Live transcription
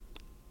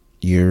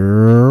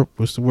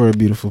What's the word,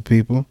 beautiful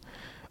people?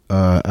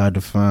 I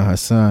define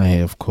Hassan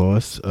here, of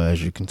course.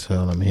 As you can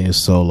tell, I'm here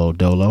solo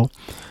dolo.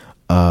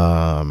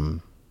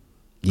 Um,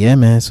 yeah,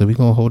 man. So we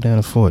gonna hold down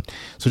the fort.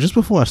 So just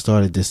before I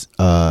started this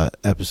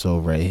episode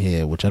right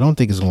here, which I don't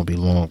think is gonna be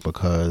long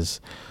because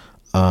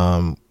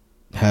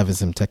having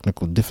some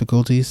technical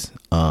difficulties.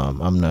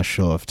 I'm not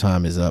sure if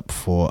time is up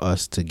for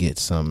us to get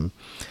some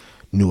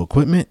new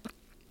equipment.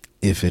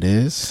 If it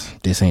is,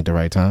 this ain't the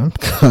right time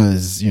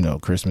because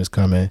Christmas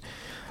coming.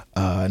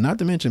 Not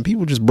to mention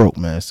people just broke,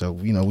 man. So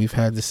we've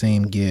had the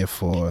same gear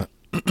for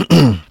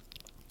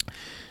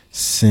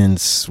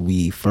since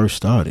we first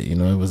started.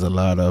 It was a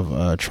lot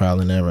of trial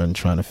and error and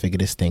trying to figure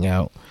this thing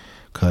out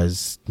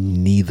because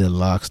neither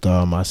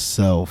Lockstar or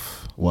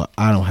myself, well,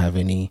 I don't have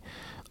any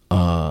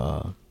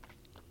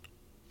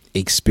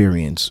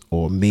experience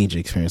or major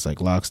experience like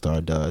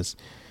Lockstar does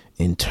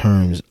in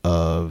terms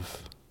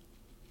of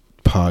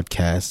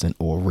podcasting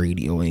or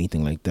radio or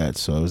anything like that.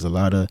 So it was a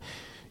lot of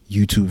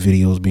YouTube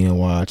videos being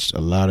watched,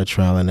 a lot of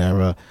trial and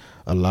error,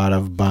 a lot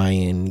of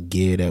buying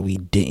gear that we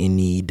didn't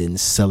need and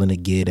selling the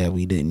gear that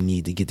we didn't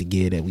need to get the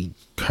gear that we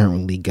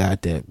currently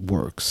got that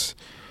works.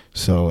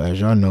 So as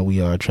y'all know, we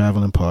are a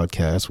traveling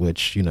podcast,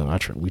 which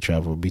we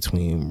travel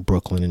between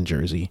Brooklyn and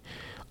Jersey,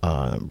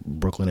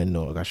 Brooklyn and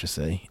Newark, I should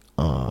say,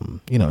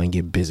 and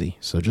get busy.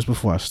 So just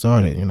before I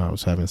started, I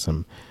was having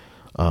some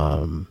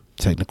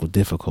technical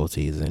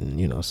difficulties,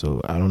 and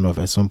so I don't know if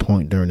at some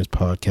point during this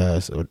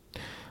podcast or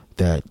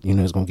that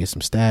it's gonna get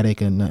some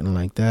static or nothing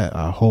like that.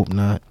 I hope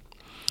not.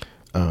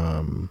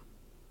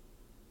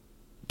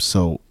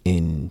 So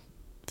in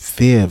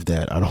fear of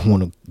that, I don't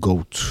want to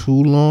go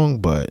too long,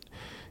 but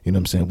what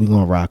I'm saying, we're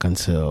gonna rock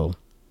until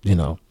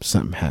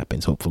something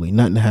happens. Hopefully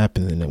nothing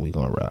happens, and then we're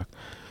gonna rock.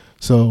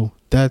 So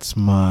that's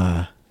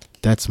my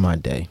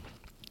day.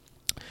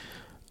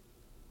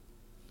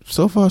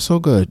 So far so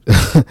good.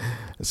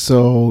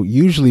 So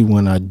usually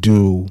when I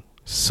do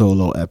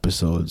solo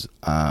episodes,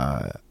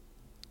 I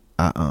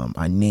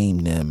name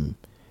them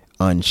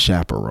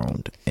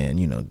unchaperoned,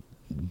 and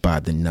by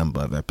the number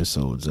of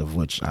episodes of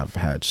which I've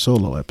had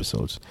solo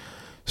episodes.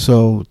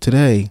 So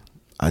today,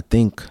 I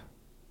think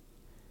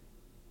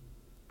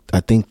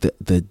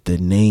the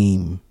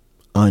name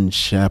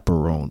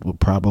unchaperoned would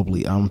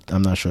probably, I'm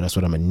not sure that's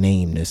what I'm gonna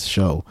name this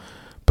show,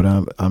 but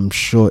I'm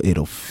sure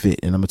it'll fit,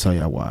 and I'm gonna tell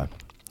you why.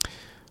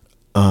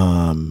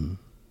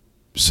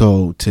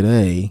 So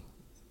today,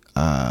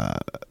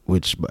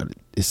 but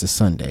it's a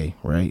Sunday,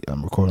 right?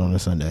 I'm recording on a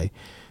Sunday.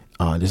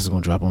 This is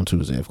gonna drop on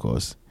Tuesday, of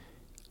course.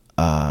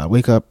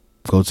 Wake up,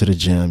 go to the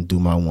gym, do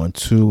my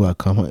 1-2. I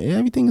come home,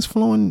 everything is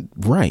flowing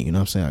right. You know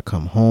what I'm saying? I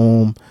come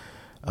home,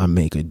 I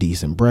make a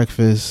decent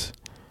breakfast.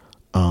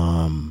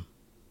 I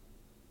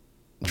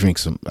drink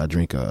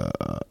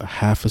a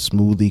half a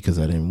smoothie because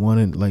I didn't want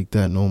it like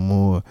that no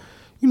more.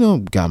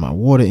 Got my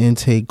water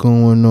intake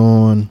going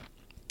on.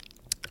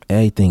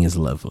 Everything is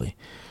lovely.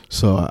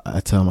 So I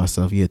tell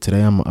myself,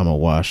 today I'm gonna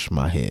wash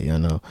my hair.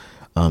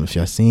 If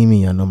y'all see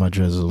me, I know my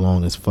dreads are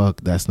long as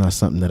fuck. That's not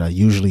something that I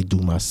usually do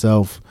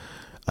myself.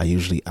 I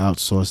usually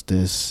outsource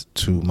this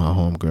to my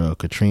homegirl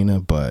Katrina,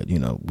 but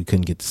we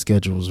couldn't get the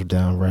schedules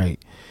down right,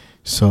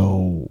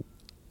 so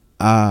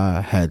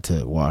I had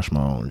to wash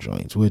my own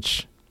joints,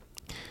 which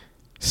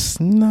it's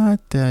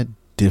not that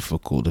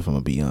difficult if I'm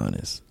gonna be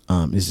honest.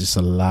 It's just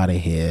a lot of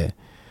hair,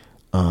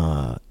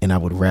 and I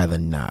would rather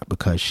not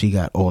because she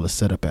got all the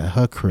setup at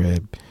her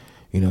crib.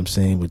 You know what I'm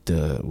saying? With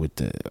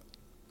the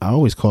I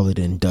always call it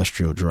an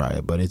industrial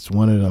dryer, but it's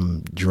one of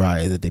them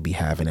dryers that they be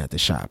having at the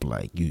shop.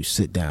 Like you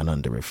sit down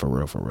under it for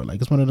real.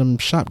 Like it's one of them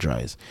shop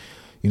dryers.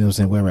 You know what I'm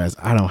saying? Whereas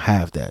I don't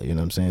have that. You know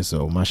what I'm saying?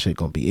 So my shit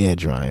gonna be air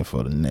drying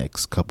for the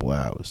next couple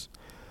hours.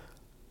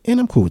 And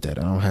I'm cool with that.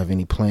 I don't have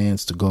any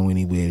plans to go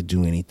anywhere, to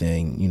do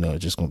anything.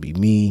 It's just gonna be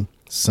me,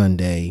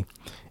 Sunday,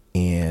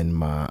 and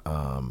my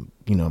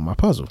my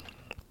puzzle.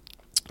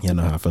 Y'all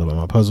know how I feel about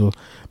my puzzle.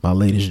 My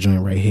latest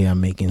joint right here,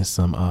 I'm making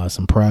some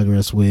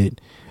progress with.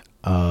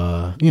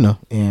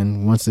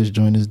 And once this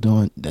joint is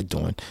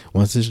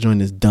once this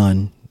joint is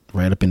done,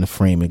 right up in the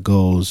frame it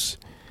goes,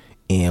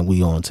 and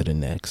we on to the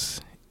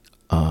next.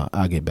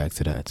 I'll get back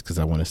to that because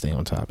I want to stay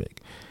on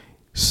topic.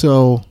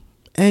 So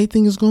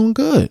everything is going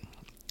good.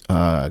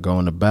 I go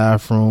in the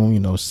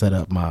bathroom, set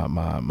up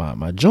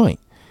my joint.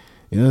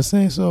 You know what I'm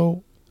saying?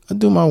 So I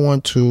do my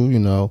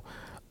 1-2,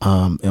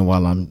 and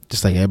while I'm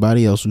just like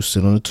everybody else who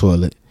sit on the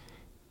toilet,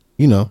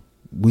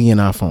 we in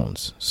our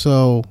phones.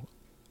 So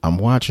I'm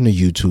watching a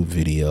YouTube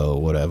video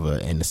or whatever,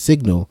 and the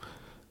signal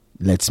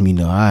lets me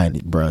know, all right,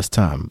 bruh, it's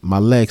time. My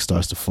leg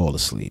starts to fall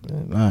asleep. All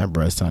right,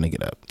 bruh, it's time to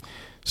get up.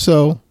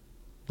 So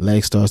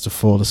leg starts to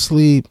fall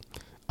asleep.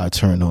 I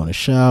turn on the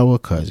shower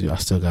because I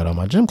still got all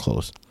my gym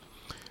clothes.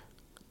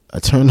 I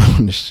turn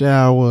on the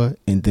shower,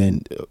 and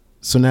then,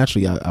 so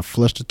naturally, I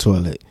flush the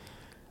toilet.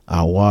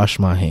 I wash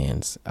my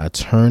hands. I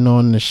turn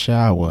on the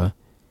shower,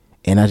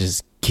 and I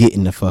just get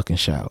in the fucking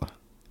shower.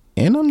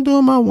 And I'm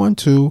doing my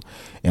 1-2,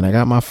 and I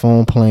got my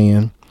phone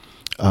playing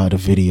the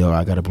video.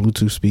 I got a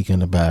Bluetooth speaker in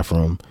the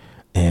bathroom.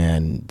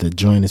 and the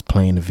joint is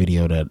playing the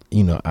video that,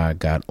 you know, I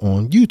got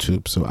on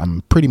YouTube. So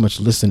I'm pretty much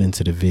listening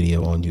to the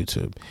video on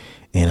YouTube,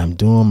 and I'm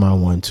doing my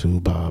 1, 2,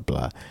 blah,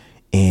 blah.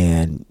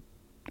 And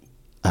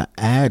an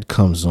ad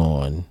comes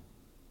on,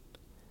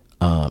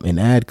 on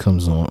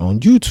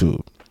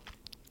YouTube.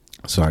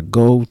 So I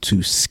go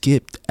to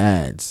skipped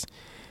ads,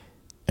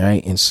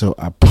 right? And so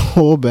I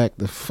pull back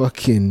the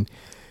fucking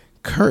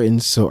curtain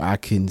so I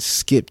can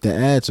skip the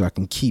ad so I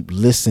can keep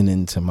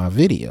listening to my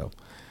video.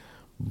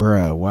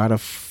 Bruh, why the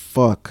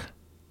fuck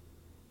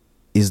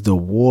is the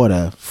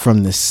water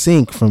from the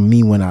sink from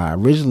me when I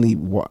originally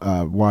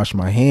washed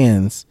my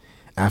hands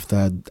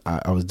after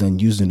I was done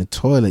using the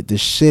toilet?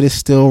 This shit is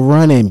still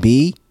running,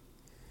 B.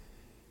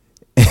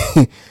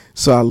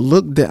 So I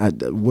looked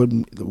at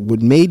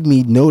what made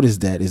me notice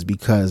that is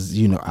because,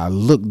 you know, I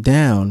looked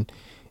down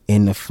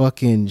and the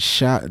fucking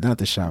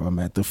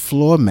the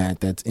floor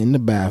mat that's in the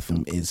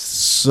bathroom is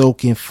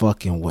soaking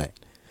fucking wet.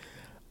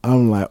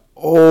 I'm like,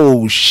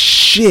 oh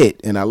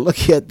shit. And I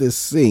look at the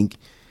sink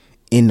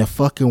and the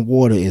fucking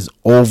water is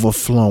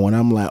overflowing.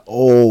 I'm like,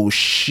 oh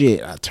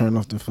shit. I turn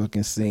off the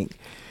fucking sink.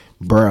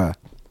 Bruh,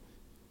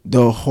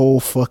 the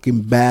whole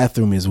fucking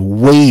bathroom is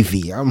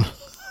wavy. I'm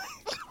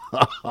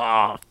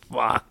oh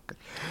fuck.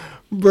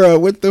 Bruh,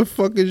 what the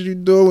fuck is you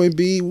doing,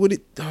 B?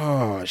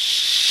 Oh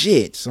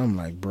shit. So I'm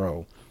like,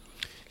 bro.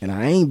 And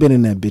I ain't been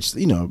in that bitch,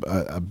 you know,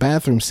 a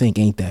bathroom sink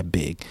ain't that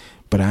big,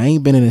 but I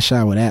ain't been in the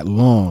shower that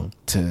long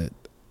to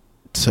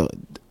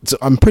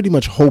I'm pretty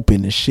much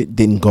hoping the shit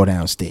didn't go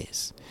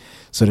downstairs.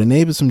 So the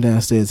neighbors from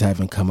downstairs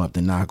haven't come up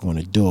to knock on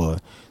the door,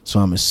 so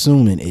I'm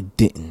assuming it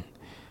didn't.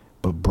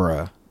 But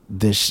bruh,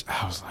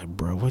 I was like,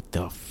 bro, what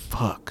the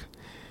fuck?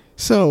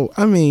 So,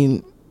 I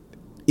mean,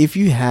 if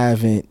you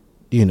haven't,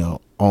 you know,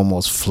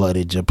 almost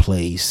flooded your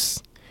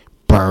place,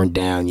 burned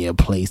down your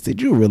place,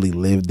 did you really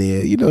live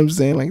there? You know what I'm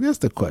saying? Like, that's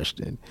the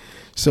question.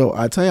 So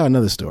I'll tell you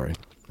another story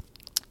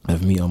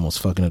of me almost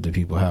fucking up the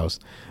people's house,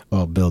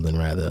 or building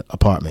rather,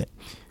 apartment.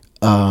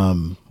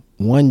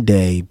 One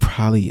day,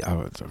 probably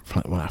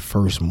when I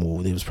first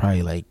moved, it was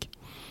probably like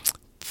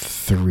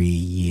 3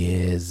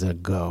 years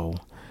ago,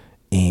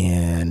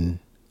 and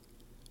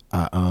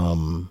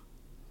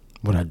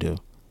what'd I do?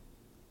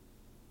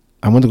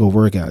 I went to go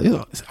work out. You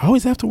know, I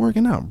always have to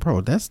working out,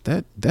 bro. That's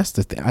the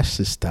thing. I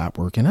should stop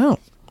working out.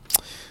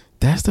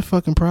 That's the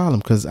fucking problem,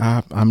 because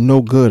I'm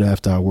no good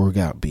after I work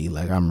out, B.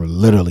 Like, I'm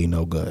literally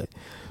no good.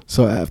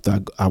 So after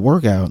I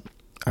work out,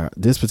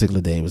 this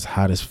particular day was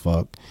hot as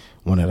fuck.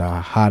 One of the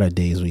hotter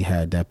days we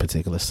had that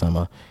particular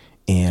summer.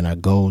 And I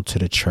go to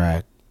the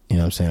track, you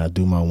know what I'm saying? I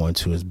do my 1,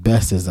 2 as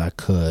best as I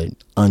could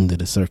under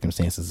the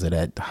circumstances of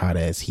that hot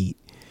ass heat.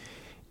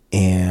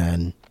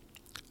 And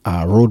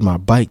I rode my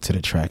bike to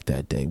the track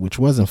that day, which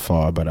wasn't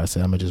far, but I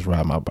said, I'm going to just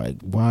ride my bike.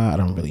 Why? I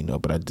don't really know,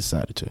 but I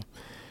decided to.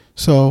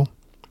 So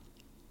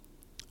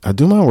I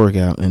do my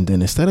workout, and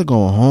then instead of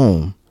going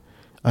home,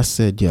 I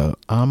said, yo,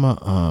 I'm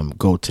going to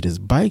go to this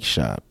bike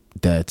shop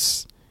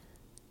that's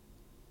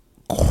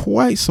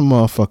quite some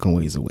motherfucking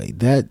ways away.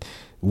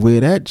 Where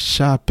that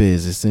shop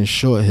is, it's in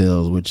Short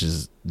Hills, which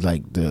is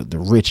like the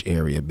rich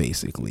area,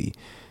 basically.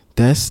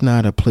 That's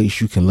not a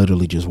place you can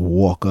literally just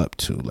walk up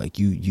to. Like,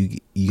 you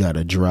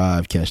gotta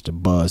drive, catch the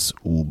bus,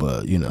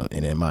 Uber, you know,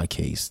 and in my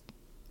case,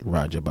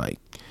 ride your bike.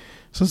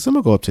 So I'm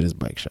gonna go up to this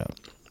bike shop.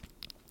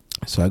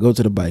 So I go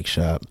to the bike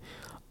shop.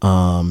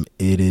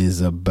 It is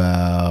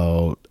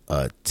about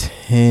a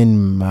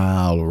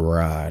 10-mile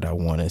ride, I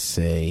want to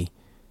say.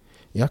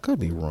 Yeah, I could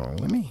be wrong.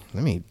 Let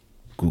me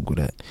Google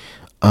that.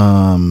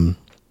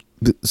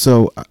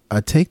 So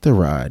I take the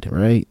ride,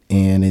 right?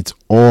 And it's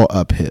all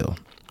uphill.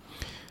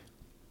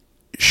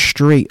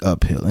 Straight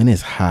uphill, and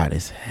it's hot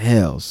as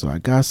hell. So I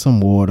got some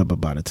water,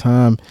 but by the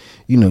time,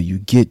 you know, you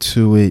get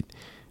to it,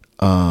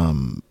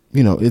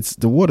 you know, it's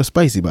the water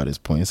spicy by this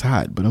point. It's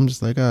hot, but I'm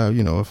just like,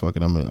 you know, fuck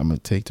it, I'm gonna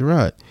take the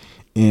ride.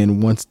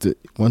 And once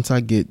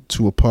I get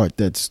to a part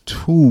that's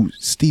too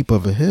steep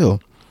of a hill,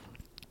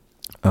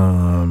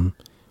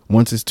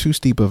 once it's too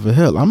steep of a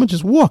hill, I'm gonna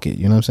just walk it.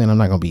 You know what I'm saying? I'm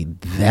not gonna be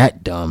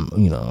that dumb.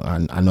 You know,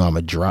 I know I'm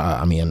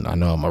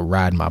gonna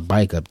ride my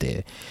bike up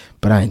there,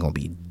 but I ain't gonna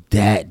be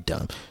that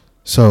dumb.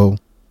 So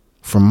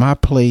from my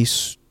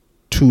place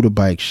to the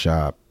bike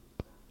shop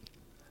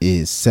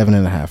is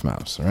 7.5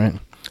 miles, right?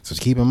 So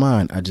keep in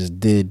mind, I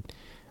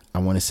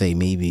want to say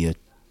maybe a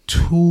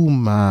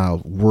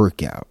 2-mile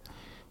workout,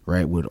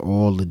 right? With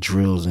all the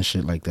drills and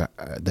shit like that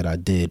that I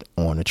did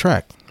on the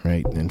track,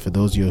 right? And for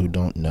those of you who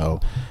don't know,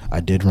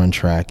 I did run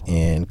track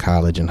in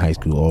college and high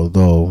school,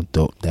 although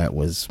that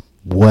was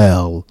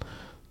well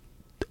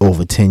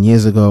over 10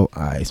 years ago.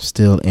 I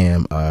still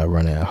am a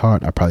runner at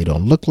heart. I probably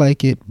don't look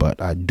like it,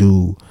 but I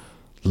do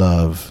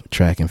love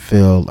track and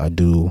field. I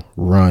do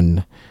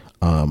run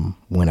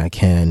when I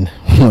can,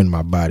 when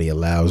my body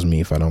allows me,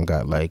 if I don't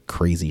got like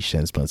crazy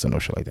shin splints or no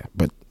shit like that.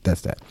 But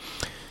that's that.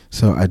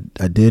 So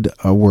I did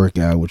a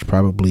workout which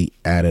probably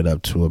added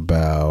up to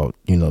about,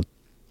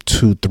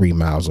 2-3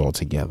 miles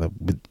altogether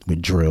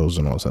with drills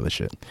and all this other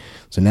shit.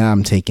 So now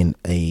I'm taking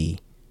a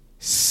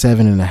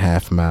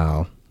 7.5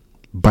 mile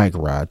bike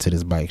ride to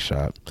this bike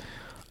shop.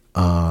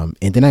 And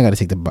then I got to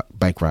take the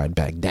bike ride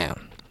back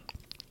down.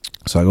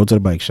 So I go to the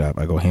bike shop.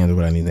 I go handle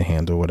what I need to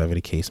handle, whatever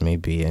the case may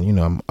be. And,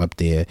 I'm up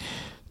there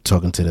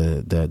talking to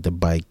the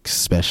bike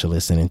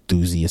specialists and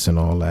enthusiasts and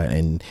all that.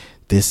 And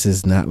this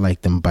is not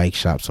like them bike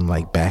shops from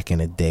like back in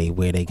the day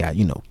where they got,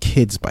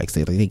 kids bikes.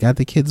 They got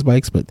the kids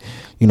bikes, but,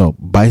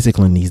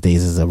 bicycling these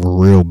days is a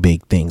real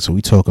big thing. So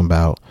we talking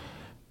about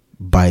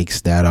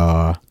bikes that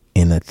are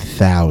in the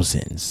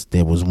thousands.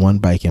 There was one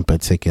bike in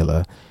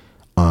particular,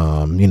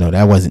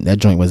 that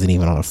joint wasn't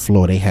even on the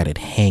floor. They had it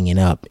hanging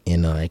up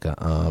in like a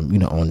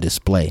on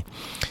display.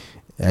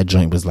 That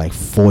joint was like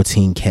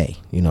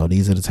 $14,000.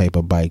 These are the type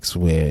of bikes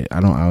where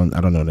I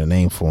don't know the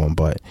name for them,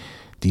 but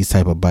these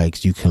type of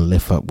bikes you can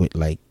lift up with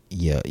like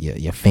your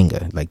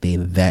finger. Like they're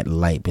that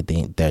light, but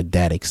they're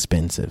that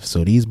expensive.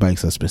 So these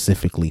bikes are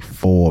specifically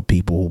for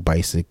people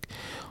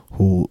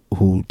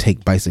who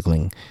take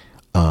bicycling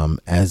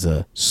as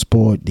a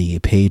sport. They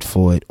get paid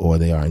for it, or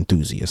they are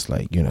enthusiasts,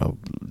 like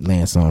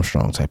Lance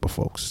Armstrong type of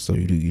folks. So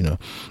you do,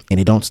 and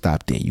they don't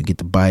stop there. You get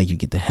the bike, you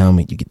get the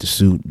helmet, you get the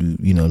suit.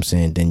 You know what I'm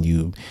saying? Then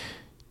you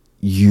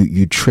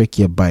trick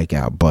your bike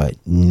out, but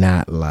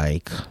not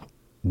like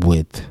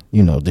with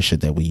the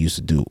shit that we used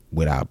to do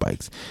with our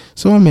bikes.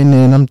 So I'm in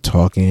there and I'm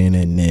talking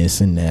and this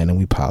and that, and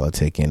we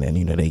politicking, and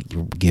they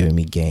giving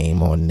me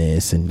game on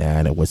this and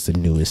that, and what's the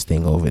newest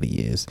thing over the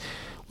years,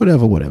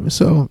 whatever.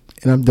 So,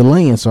 and I'm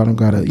delaying, so I don't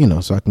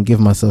gotta so I can give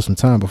myself some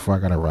time before I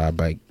gotta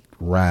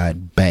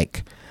ride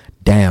back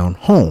down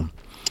home.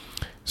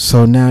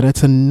 So now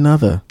that's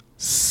another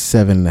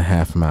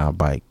 7.5 mile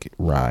bike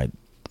ride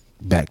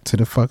back to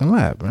the fucking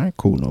lab. Right,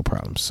 cool, no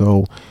problem.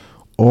 So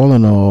all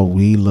in all,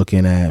 we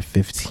looking at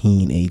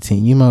 15,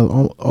 18,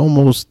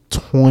 almost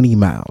 20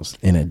 miles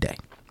in a day,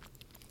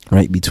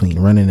 right, between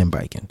running and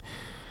biking.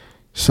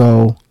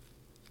 So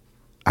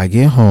I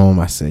get home.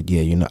 I said,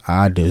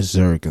 I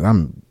deserve, because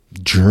I'm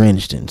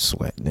drenched in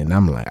sweat, and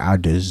I'm like, I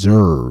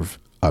deserve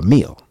a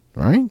meal,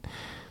 right?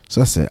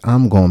 So I said,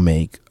 I'm going to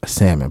make a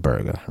salmon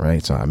burger,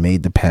 right? So I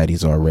made the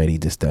patties already,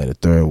 this, that, the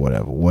third,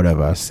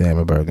 whatever, a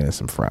salmon burger and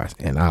some fries.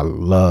 And I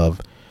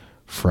love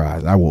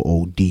fries. I will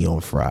OD on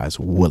fries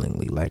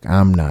willingly. Like,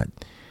 I'm not,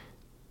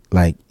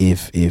 like,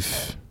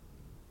 if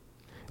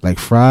like,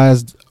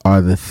 fries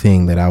are the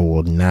thing that I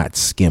will not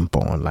skimp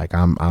on. Like,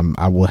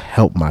 I will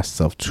help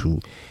myself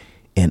to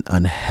an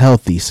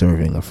unhealthy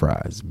serving of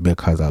fries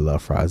because I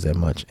love fries that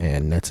much,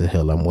 and that's a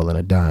hill I'm willing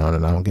to die on,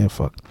 and I don't give a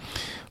fuck.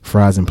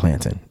 Fries and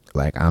plantain.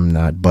 Like, I'm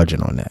not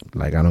budging on that.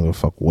 Like, I don't give a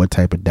fuck what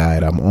type of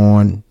diet I'm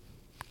on.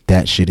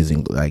 That shit is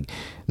like,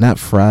 not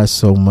fries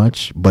so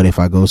much, but if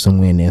I go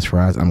somewhere and there's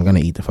fries, I'm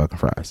gonna eat the fucking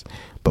fries.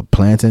 But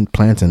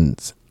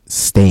plantains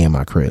stay in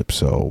my crib,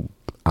 so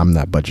I'm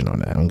not budging on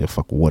that. I don't give a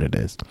fuck what it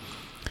is.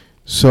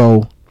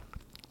 So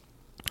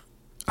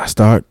I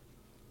started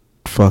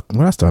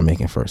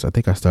making first. I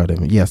started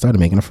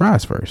making the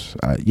fries first.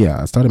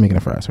 I started making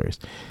the fries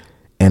first.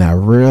 And I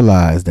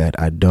realized that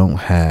I don't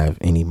have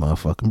any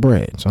motherfucking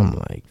bread. So I'm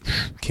like,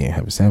 can't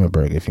have a salmon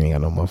burger if you ain't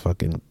got no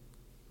motherfucking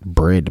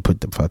bread to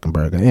put the fucking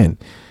burger in.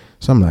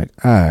 So I'm like,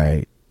 all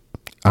right,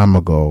 I'm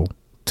going to go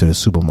to the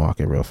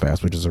supermarket real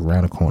fast, which is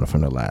around the corner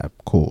from the lab.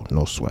 Cool,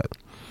 no sweat.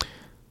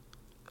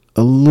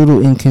 A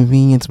little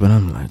inconvenience, but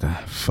I'm like,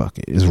 fuck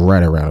it. It's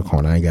right around the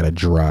corner. I ain't got to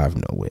drive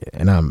nowhere.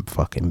 And I'm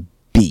fucking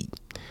beat.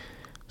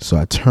 So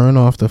I turn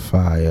off the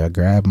fire,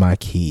 grab my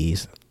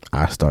keys.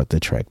 I start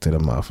the trek to the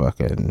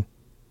motherfucking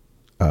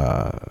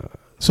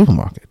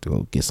supermarket to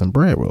go get some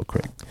bread real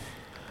quick.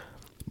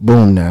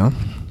 Boom. Now,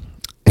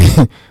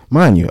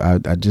 mind you,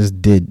 I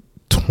just did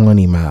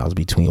 20 miles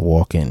between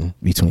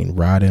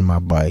riding my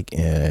bike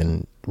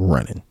and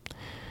running.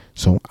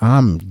 So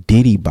I'm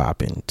diddy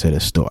bopping to the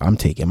store. I'm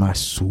taking my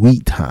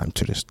sweet time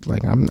to this.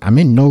 Like, I'm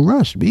in no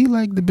rush. Be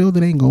like, the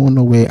building ain't going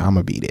nowhere.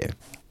 I'ma be there.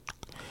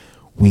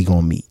 We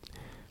gonna meet.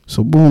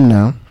 So boom.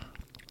 Now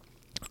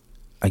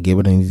I get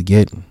what I need to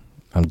get.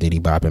 I'm diddy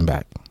bopping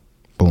back.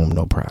 Boom,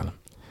 no problem.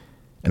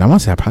 And I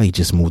want to say I probably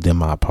just moved in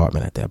my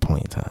apartment at that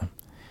point in time.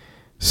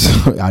 So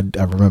I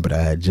remember that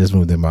I had just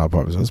moved in my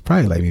apartment. So it was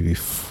probably like maybe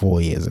 4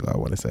 years ago, I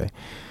want to say.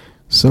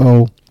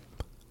 So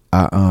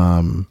I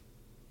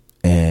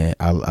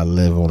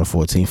live on the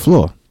 14th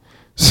floor.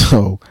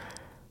 So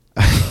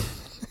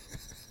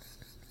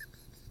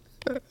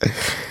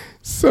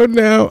so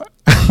now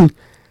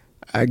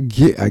I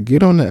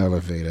get on the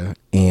elevator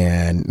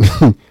and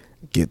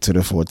get to the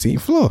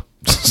 14th floor.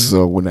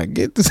 So when I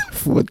get to the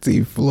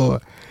 14th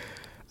floor,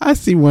 I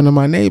see one of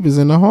my neighbors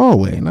in the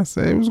hallway, and I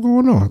say, what's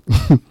going on?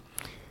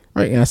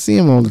 Right, and I see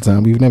him all the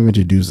time. We've never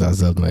introduced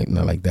ourselves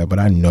like that, but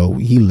I know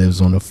he lives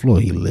on the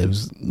floor. He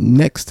lives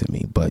next to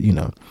me, but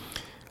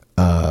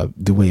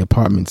the way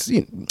apartments,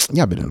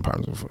 y'all been in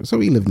apartments before,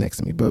 so he lived next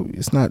to me, but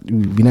it's not,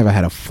 we never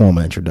had a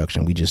formal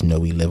introduction. We just know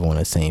we live on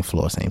the same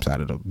floor, same side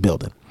of the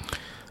building.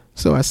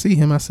 So I see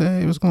him, I say,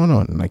 hey, what's going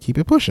on? And I keep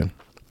it pushing.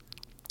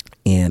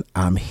 And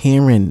I'm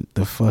hearing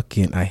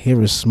I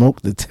hear a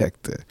smoke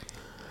detector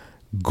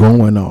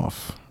going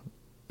off,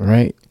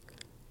 right?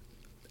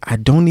 I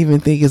don't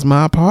even think it's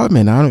my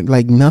apartment. I don't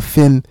like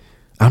nothing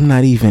I'm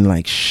not even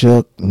like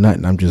shook,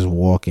 nothing. I'm just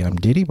walking. I'm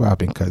diddy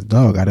bopping because,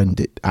 dog, I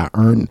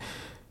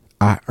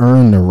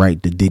earned the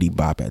right to diddy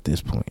bop at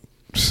this point.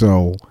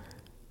 So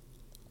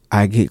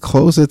I get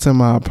closer to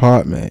my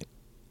apartment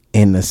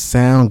and the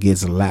sound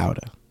gets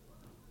louder.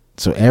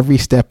 So every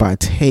step I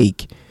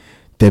take,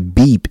 the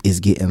beep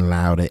is getting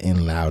louder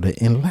and louder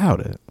and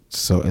louder.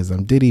 So as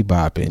I'm diddy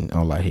bopping,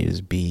 all I hear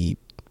is beep,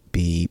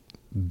 beep,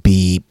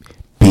 beep,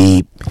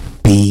 beep,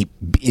 beep.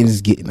 And it's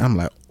getting, I'm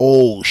like,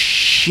 oh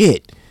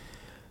shit.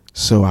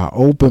 So I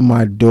open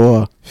my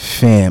door,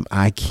 fam.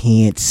 I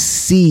can't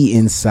see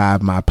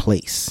inside my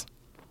place.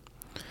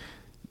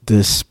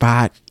 The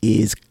spot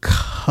is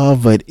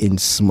covered in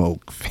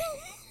smoke.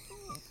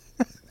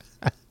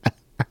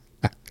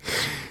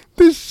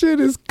 This shit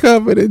is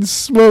covered in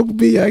smoke,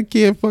 B. I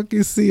can't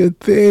fucking see a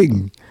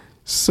thing.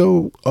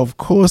 So, of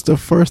course, the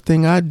first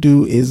thing I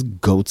do is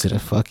go to the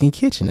fucking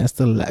kitchen. That's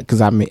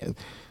because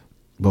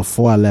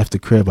before I left the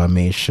crib, I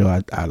made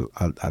sure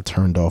I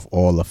turned off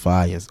all the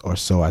fires, or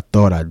so I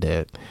thought I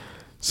did.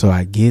 So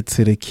I get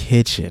to the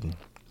kitchen,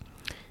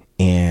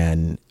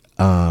 and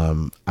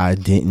I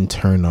didn't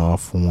turn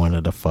off one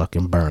of the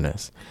fucking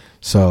burners.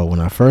 So when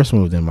I first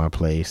moved in my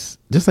place,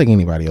 just like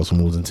anybody else who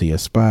moves into your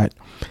spot,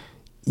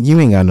 you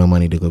ain't got no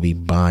money to go be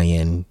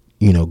buying,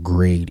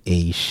 grade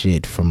A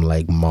shit from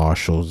like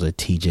Marshalls or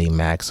TJ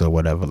Maxx or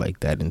whatever like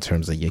that in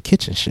terms of your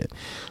kitchen shit.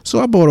 So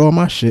I bought all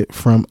my shit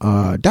from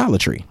Dollar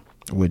Tree,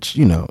 which,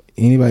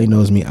 anybody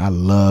knows me, I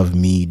love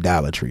me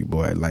Dollar Tree,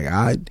 boy. Like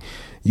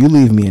you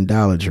leave me in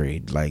Dollar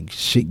Tree, like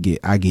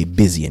I get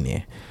busy in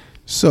there.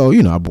 So,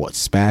 I bought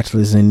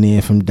spatulas in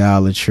there from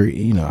Dollar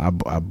Tree. I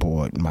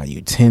bought my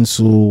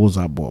utensils.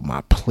 I bought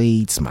my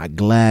plates, my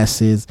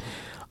glasses.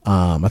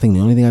 I think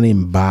the only thing I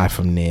didn't buy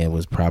from there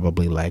was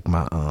probably like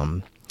my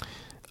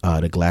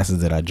the glasses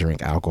that I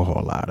drink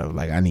alcohol out of.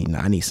 Like I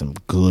need some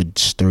good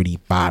sturdy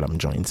bottom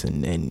joints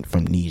and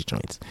from these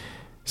joints.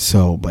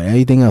 So, but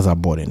everything else I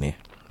bought in there.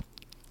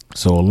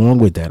 So along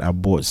with that, I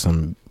bought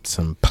some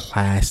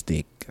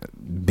plastic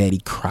Betty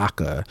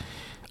Crocker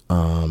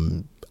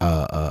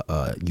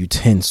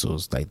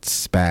utensils, like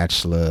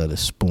spatula, the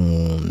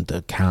spoon,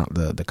 the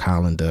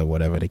colander,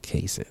 whatever the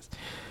case is.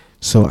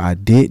 So I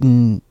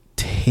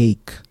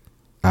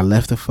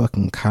left the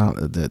fucking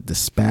the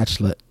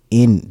spatula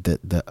in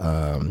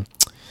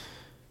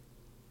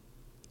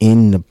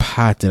in the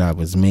pot that I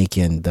was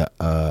making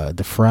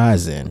the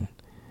fries in,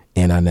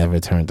 and I never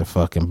turned the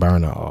fucking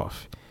burner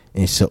off,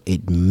 and so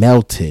it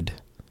melted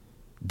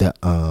the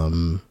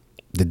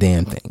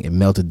damn thing. It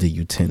melted the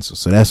utensil.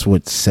 So that's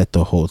what set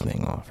the whole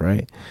thing off,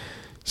 right?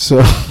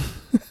 So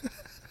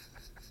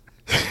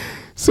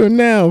so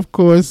now, of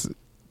course,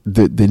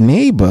 the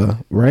neighbor,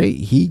 right?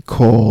 He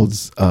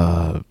calls.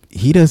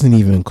 He doesn't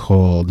even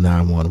call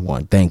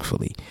 911.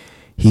 Thankfully,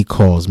 he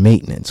calls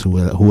maintenance.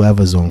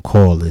 Whoever's on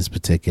call this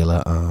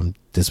particular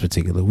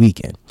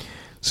weekend.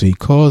 So he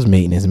calls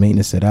maintenance.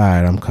 Maintenance said, "All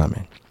right, I'm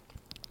coming."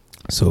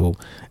 So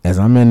as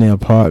I'm in the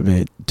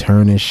apartment,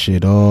 turning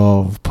shit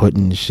off,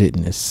 putting the shit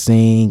in the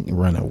sink,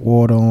 running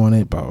water on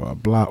it, blah, blah,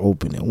 blah,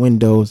 opening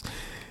windows,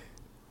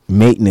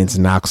 maintenance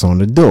knocks on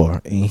the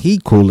door, and he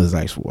cool as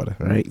ice water,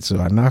 right? So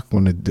I knock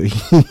on the door,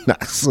 he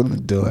knocks on the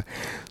door.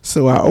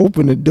 So I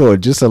open the door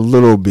just a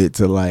little bit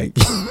to like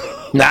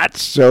not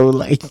show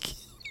like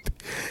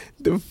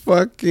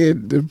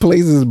the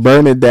place is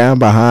burning down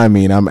behind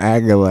me, and I'm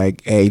acting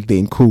like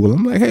everything cool.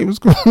 I'm like, hey, what's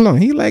going on?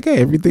 He like, hey,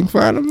 everything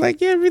fine? I'm like,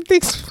 yeah,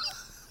 everything's fine.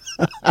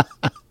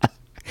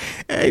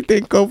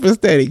 Everything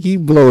copacetic. He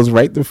blows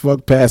right the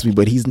fuck past me,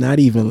 but he's not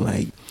even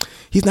like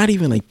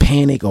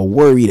panic or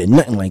worried or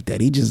nothing like that.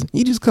 He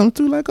just comes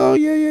through like, oh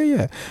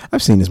yeah.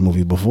 I've seen this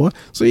movie before.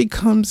 So he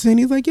comes in,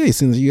 he's like, yeah,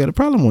 since you got a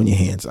problem on your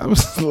hands. I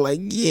was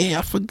like, yeah,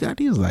 I forgot.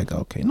 He was like,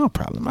 okay, no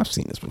problem. I've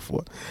seen this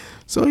before.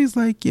 So he's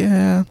like,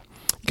 yeah,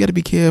 you gotta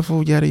be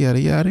careful, yada yada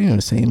yada.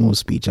 The same old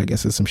speech. I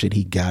guess it's some shit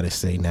he gotta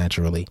say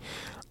naturally.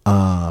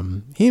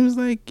 He was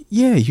like,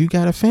 yeah, you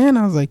got a fan?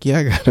 I was like, yeah,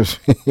 I got a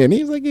fan.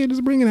 He was like, yeah,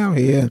 just bring it out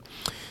here.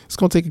 It's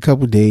gonna take a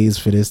couple days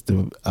for this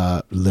to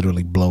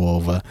literally blow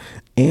over,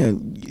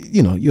 and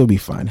you'll be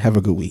fine. Have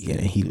a good weekend.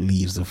 And he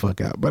leaves the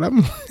fuck out. But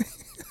I'm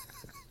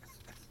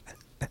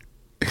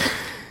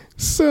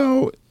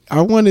so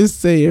I want to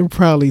say it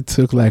probably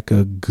took like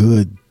a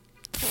good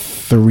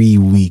 3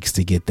 weeks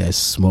to get that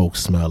smoke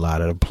smell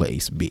out of the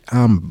place.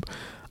 I'm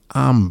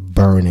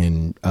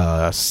burning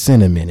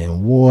cinnamon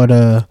and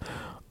water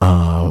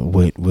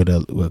with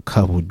a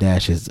couple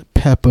dashes of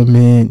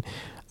peppermint.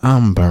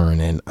 I'm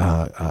burning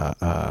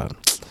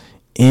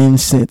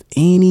incense,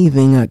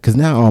 anything, because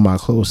now all my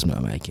clothes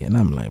smell like it. And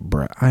I'm like,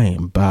 bro, I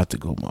ain't about to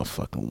go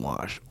motherfucking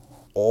wash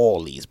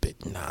all these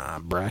bits. Nah,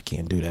 bro, I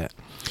can't do that.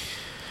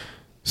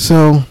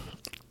 So,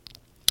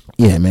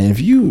 yeah, man,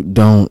 if you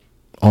don't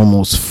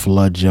almost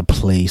flood your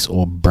place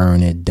or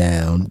burn it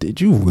down, did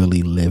you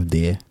really live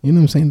there? You know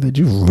what I'm saying? Did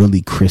you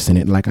really christen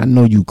it? Like, I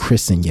know you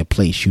christen your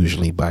place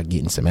usually by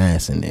getting some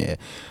ass in there,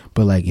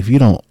 but like, if you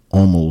don't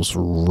almost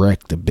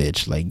wreck the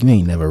bitch, like, you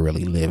ain't never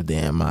really lived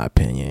there, in my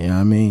opinion. You know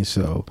what I mean?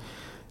 So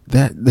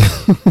that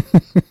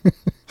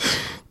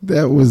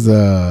that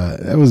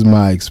was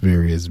my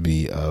experience,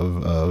 B,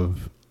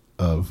 of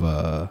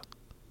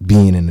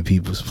being in the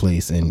people's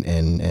place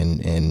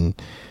and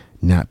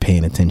not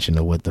paying attention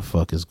to what the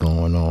fuck is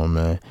going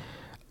on,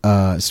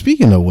 man.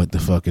 Speaking of what the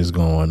fuck is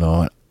going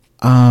on,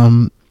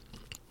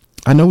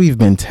 I know we've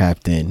been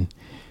tapped in,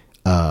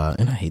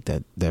 and I hate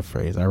that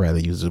phrase. I'd rather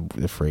use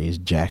the phrase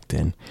jacked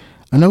in.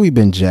 I know we've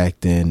been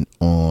jacked in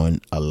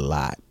on a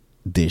lot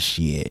this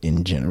year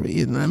in general.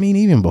 I mean,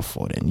 even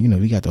before then, you know,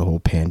 we got the whole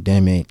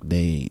pandemic.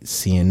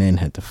 CNN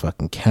had the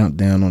fucking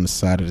countdown on the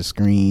side of the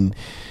screen,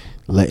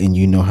 letting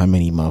you know how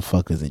many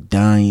motherfuckers are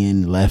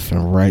dying left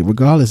and right,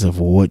 regardless of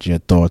what your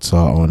thoughts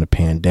are on the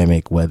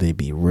pandemic, whether it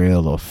be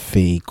real or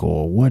fake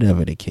or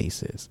whatever the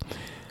case is.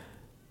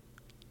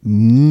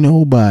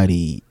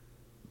 Nobody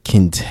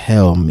can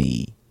tell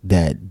me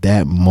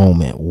that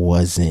moment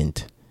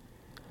wasn't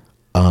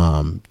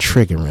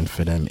triggering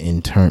for them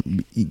in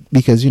turn,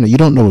 because, you know, you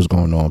don't know what's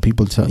going on.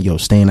 People tell you, yo,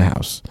 stay in the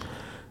house.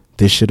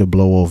 This should have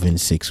blow over in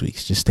 6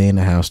 weeks. Just stay in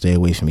the house, stay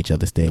away from each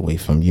other, stay away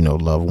from, you know,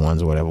 loved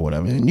ones or whatever.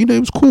 And, you know,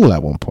 it was cool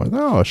at one point.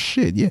 Oh,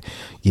 shit, yeah.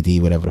 Get to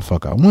eat whatever the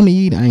fuck I want to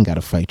eat. I ain't got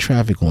to fight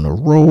traffic on the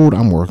road.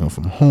 I'm working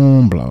from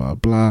home, blah, blah,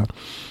 blah.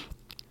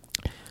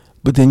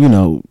 But then, you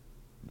know,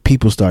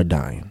 people start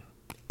dying.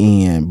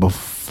 And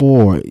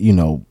before, you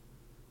know,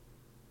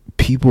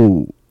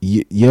 people,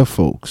 your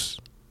folks,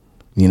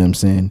 you know what I'm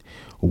saying,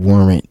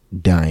 weren't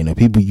dying. Or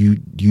people you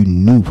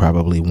knew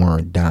probably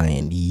weren't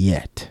dying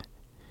yet.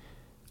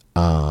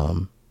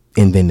 And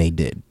then they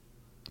did.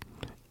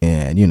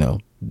 And, you know,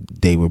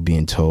 they were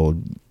being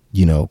told,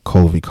 you know,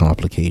 COVID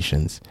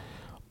complications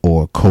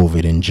or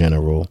COVID in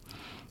general.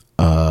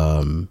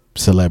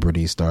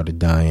 Celebrities started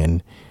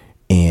dying.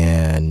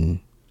 And,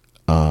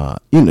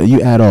 you know,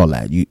 you add all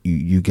that.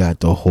 You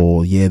got the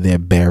whole, they're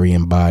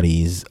burying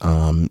bodies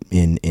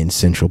in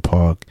Central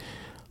Park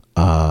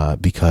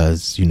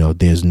because, you know,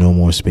 there's no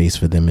more space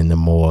for them in the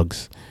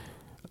morgues.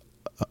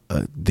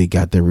 They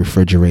got the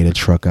refrigerator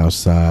truck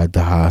outside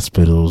the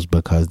hospitals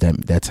because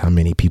that's how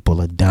many people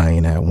are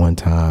dying at one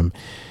time.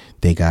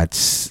 They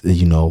got,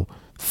 you know,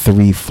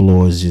 3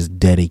 floors just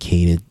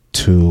dedicated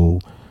to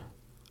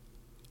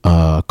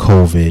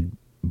COVID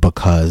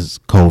because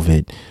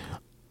COVID.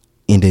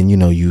 And then, you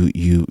know,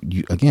 you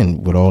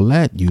again, with all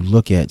that, you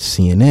look at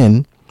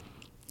CNN,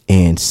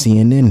 and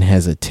CNN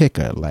has a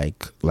ticker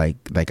like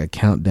a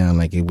countdown,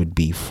 like it would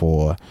be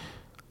for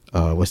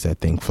what's that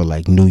thing for,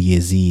 like New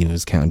Year's Eve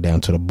is counting down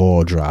to the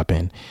ball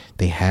dropping.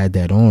 They had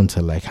that on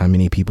to like how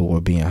many people were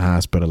being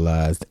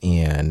hospitalized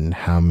and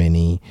how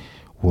many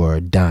were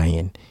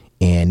dying.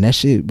 And that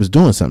shit was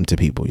doing something to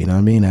people, you know what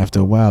I mean?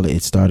 After a while,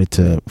 it started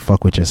to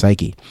fuck with your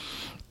psyche.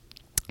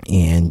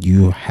 And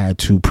you had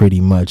to pretty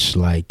much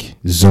like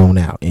zone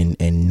out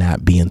and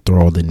not be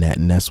enthralled in that.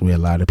 And that's where a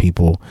lot of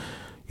people,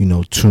 you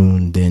know,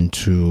 tuned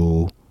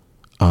into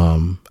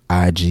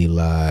IG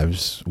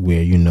lives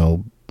where, you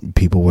know,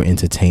 people were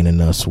entertaining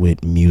us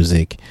with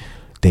music.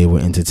 They were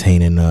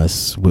entertaining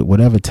us with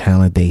whatever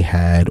talent they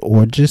had,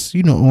 or just,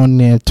 you know, on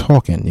there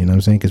talking, you know what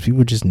I'm saying? Because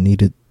people just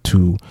needed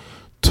to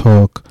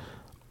talk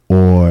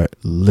or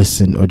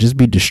listen or just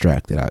be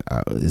distracted,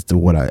 is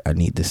what I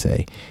need to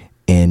say.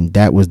 And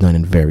that was done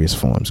in various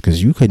forms,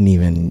 because you couldn't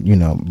even, you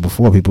know,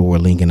 before people were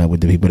linking up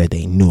with the people that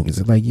they knew. Because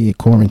it's like,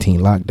 quarantine,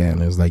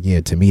 lockdown. It was like,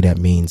 to me, that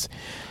means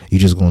you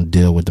just going to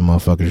deal with the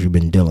motherfuckers you've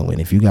been dealing with.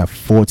 If you got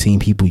 14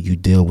 people you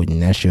deal with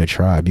and that's your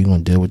tribe, you're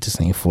going to deal with the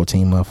same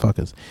 14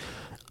 motherfuckers.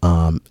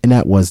 And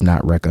that was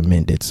not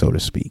recommended, so to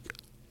speak.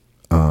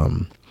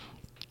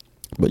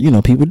 But, you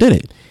know, people did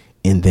it.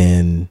 And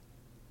then,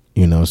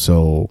 you know,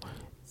 so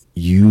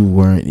you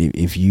weren't,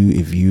 if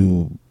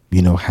you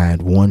you know,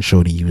 had one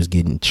shorty you was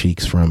getting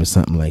cheeks from or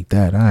something like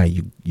that, all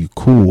right, you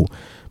cool.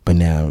 But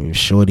now if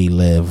shorty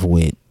live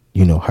with,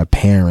 you know, her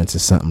parents or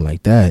something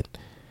like that,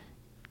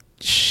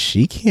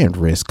 she can't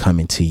risk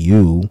coming to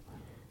you,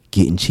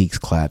 getting cheeks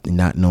clapped and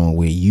not knowing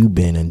where you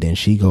been, and then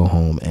she go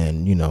home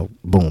and, you know,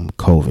 boom,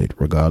 COVID.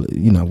 Regardless,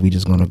 you know, we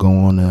just gonna go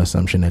on the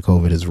assumption that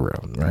COVID is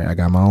real, right? I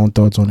got my own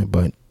thoughts on it,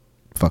 but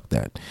fuck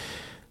that.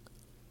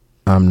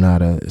 I'm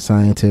not a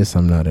scientist,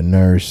 I'm not a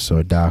nurse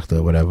or doctor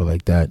or whatever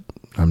like that.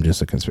 I'm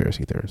just a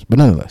conspiracy theorist. But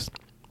nonetheless,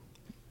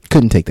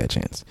 couldn't take that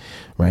chance,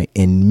 right?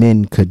 And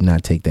men could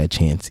not take that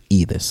chance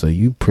either. So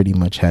you pretty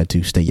much had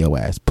to stay your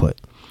ass put.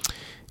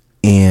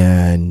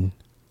 And,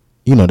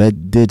 you know,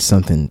 that did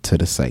something to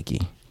the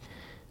psyche.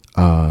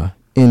 And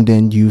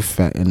then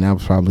and that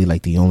was probably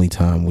like the only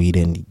time we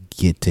didn't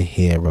get to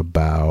hear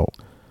about,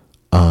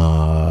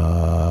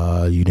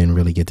 you didn't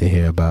really get to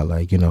hear about,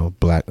 like, you know,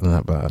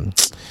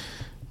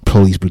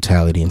 police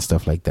brutality and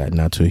stuff like that,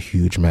 not to a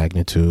huge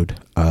magnitude,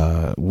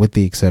 with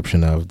the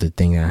exception of the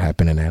thing that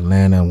happened in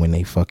Atlanta when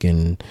they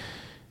fucking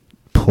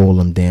pull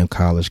them damn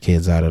college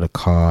kids out of the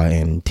car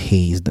and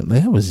tased them.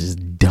 That was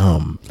just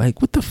dumb.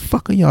 Like, what the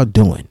fuck are y'all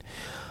doing?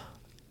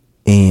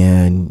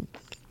 And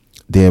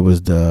there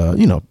was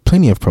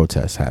plenty of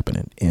protests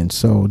happening. And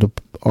so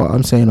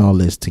I'm saying all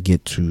this to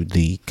get to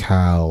the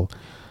Kyle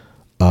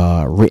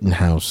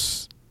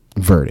Rittenhouse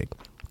verdict.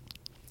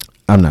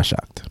 I'm not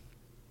shocked.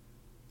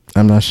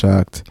 I'm not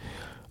shocked.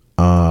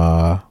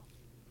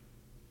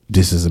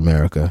 This is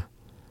America.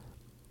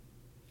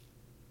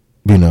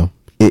 You know,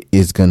 it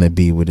is going to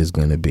be what it's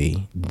going to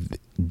be.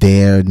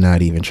 They're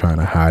not even trying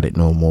to hide it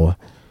no more.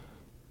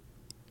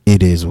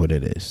 It is what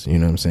it is. You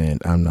know what I'm saying?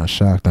 I'm not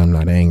shocked. I'm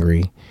not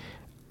angry.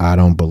 I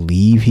don't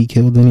believe he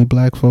killed any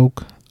black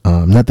folk.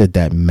 Not that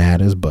that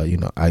matters, but, you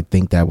know, I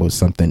think that's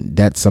something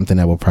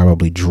that will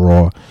probably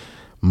draw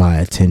my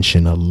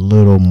attention a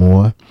little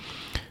more.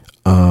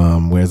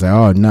 Whereas like,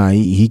 oh nah,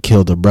 he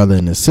killed a brother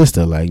and a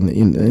sister. Like,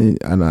 you know,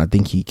 I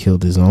think he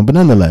killed his own, but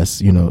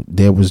nonetheless, you know,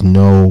 there was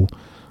no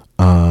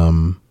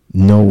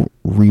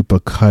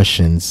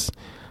repercussions.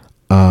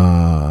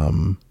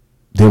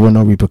 There were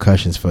no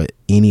repercussions for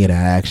any of the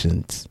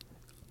actions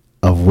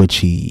of which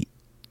he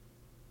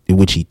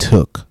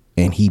took,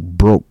 and he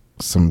broke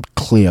some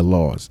clear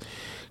laws.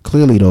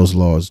 Clearly, those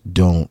laws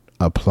don't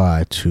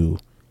apply to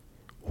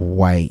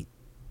white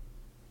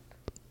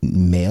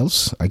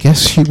males, I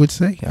guess you would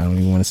say. I don't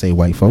even want to say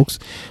white folks,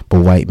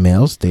 but white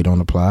males, they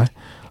don't apply.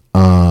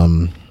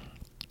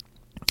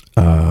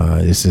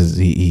 This is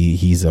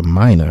he's a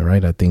minor,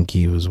 right? I think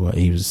he was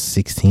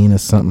 16 or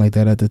something like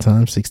that at the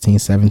time, 16,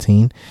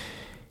 17.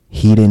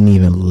 He didn't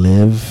even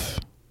live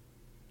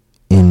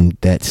in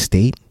that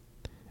state.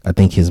 I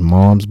think his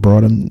mom's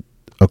brought him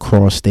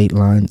across state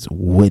lines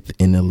with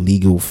an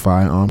illegal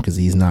firearm because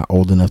he's not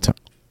old enough to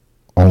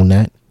own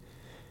that.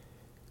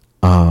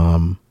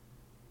 And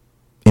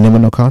there were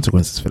no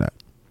consequences for that.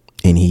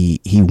 And he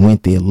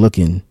went there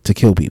looking to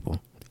kill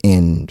people.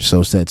 And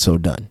so said, so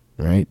done,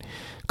 right?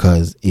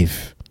 Because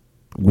if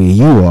where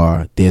you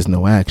are, there's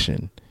no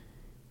action,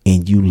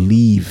 and you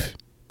leave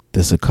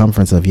the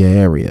circumference of your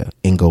area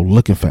and go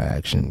looking for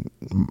action,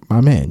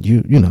 my man,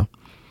 you know,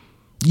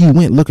 you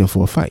went looking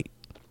for a fight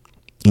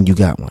and you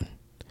got one.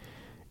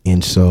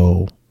 And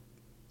so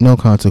no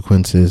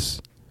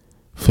consequences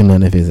for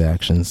none of his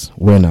actions.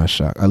 We're not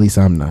shocked. At least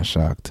I'm not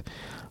shocked.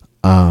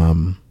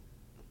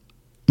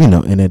 You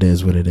know, and it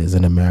is what it is.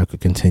 And America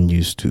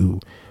continues to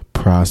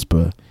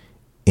prosper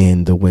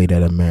in the way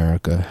that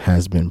America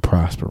has been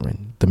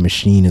prospering. The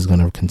machine is going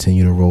to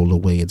continue to roll the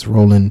way it's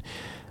rolling.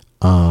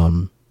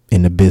 And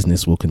the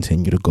business will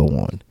continue to go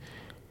on.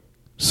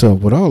 So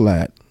with all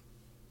that,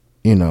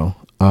 you know,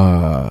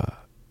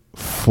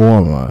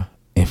 former,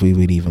 if we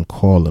would even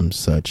call him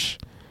such,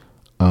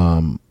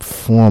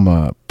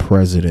 former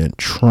President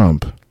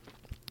Trump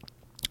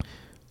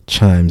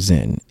chimes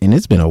in, and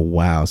it's been a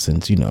while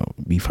since, you know,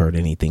 we've heard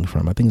anything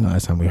from. I think the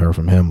last time we heard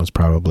from him was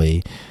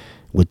probably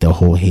with the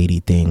whole Haiti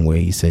thing, where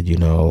he said, you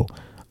know,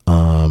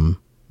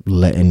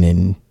 letting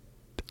in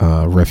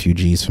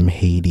refugees from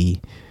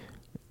Haiti,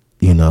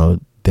 you know,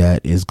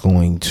 that is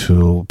going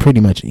to pretty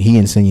much, he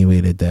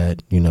insinuated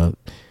that, you know,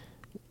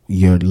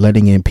 you're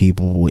letting in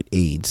people with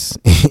AIDS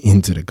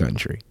into the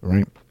country,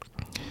 right?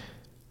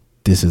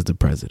 This is the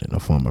president, a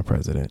former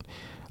president.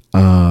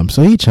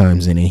 So he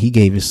chimes in and he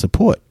gave his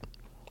support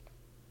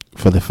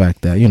for the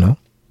fact that, you know,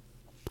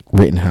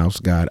 Rittenhouse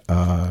got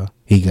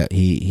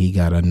he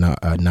got a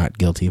not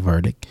guilty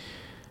verdict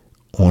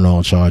on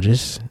all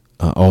charges,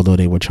 although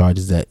they were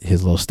charges that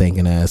his little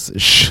stinking ass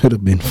should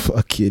have been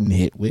fucking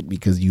hit with,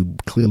 because you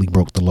clearly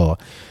broke the law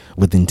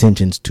with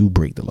intentions to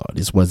break the law.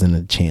 This wasn't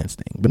a chance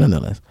thing, but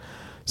nonetheless.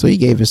 So he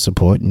gave his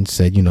support and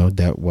said, you know,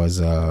 that was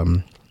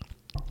a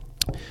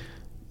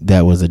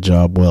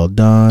job well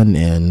done,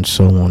 and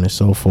so on and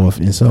so forth.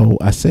 And so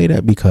I say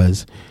that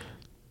because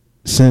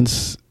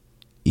since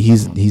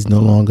he's no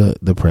longer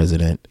the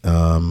president,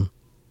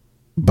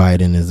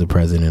 Biden is the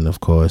president, of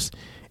course,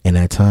 and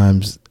at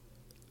times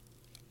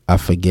I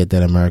forget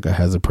that America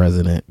has a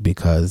president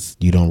because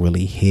you don't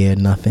really hear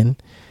nothing.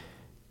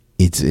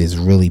 It's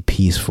really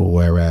peaceful,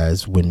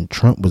 whereas when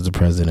Trump was the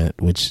president,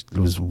 which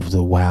was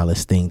the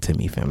wildest thing to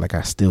me, fam, like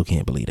I still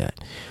can't believe that.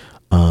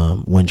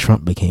 When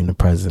Trump became the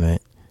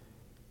president,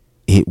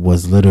 it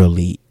was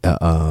literally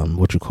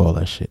what you call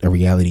that shit, a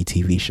reality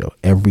TV show.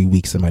 Every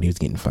week somebody was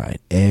getting fired.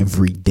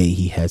 Every day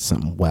he had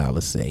something wild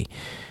to say.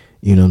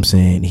 You know what I'm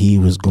saying? He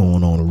was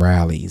going on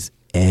rallies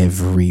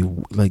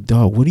like,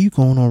 dog, what are you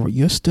going on?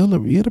 You're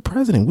the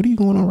president. What are you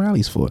going on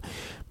rallies for?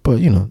 But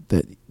you know,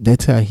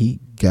 that's how he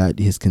got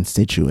his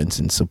constituents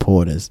and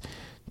supporters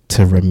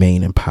to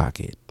remain in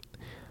pocket.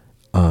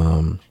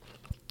 And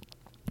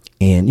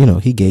you know,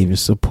 he gave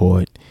his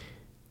support.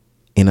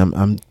 And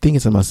I'm thinking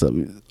to myself,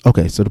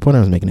 okay, so the point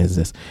I was making is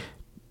this.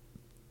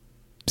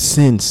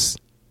 Since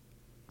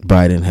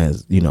Biden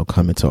has, you know,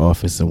 come into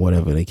office, and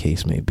whatever the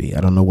case may be,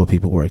 I don't know what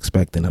people were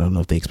expecting. I don't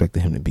know if they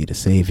expected him to be the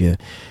savior.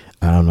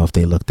 I don't know if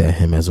they looked at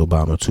him as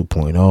Obama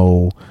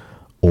 2.0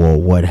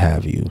 or what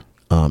have you.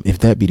 If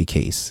that be the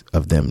case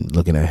of them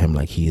looking at him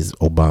like he's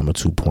Obama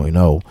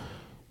 2.0,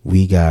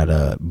 we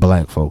got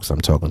black folks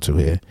I'm talking to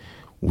here.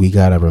 We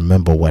got to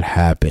remember what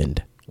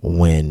happened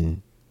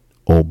when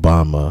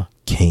Obama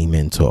came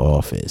into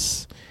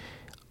office.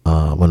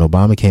 When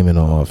Obama came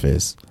into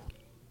office,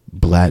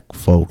 black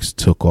folks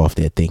took off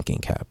their thinking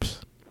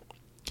caps,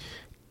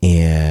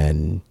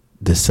 and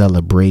the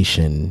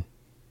celebration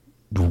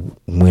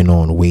went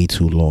on way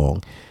too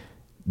long.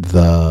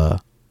 The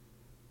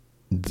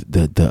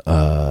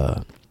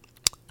the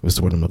what's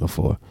the word I'm looking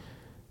for?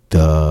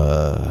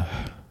 The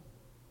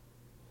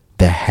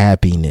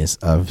happiness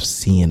of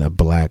seeing a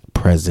black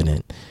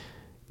president,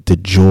 the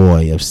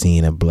joy of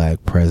seeing a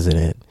black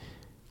president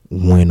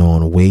went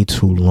on way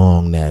too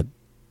long that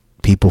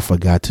people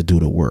forgot to do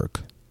the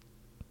work.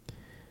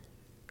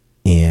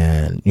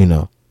 And, you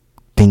know,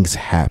 things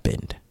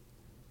happened.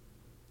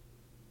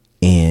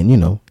 And, you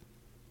know,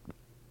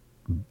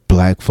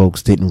 black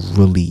folks didn't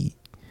really,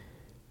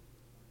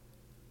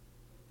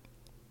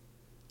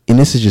 and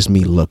this is just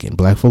me looking,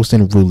 black folks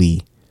didn't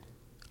really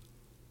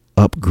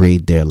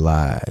upgrade their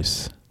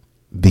lives,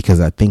 because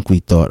I think we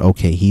thought,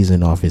 okay, he's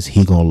in office,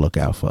 he gonna look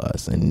out for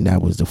us. And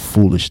that was the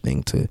foolish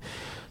thing to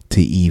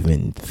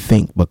even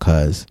think,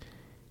 because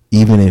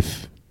even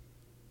if,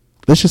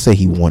 let's just say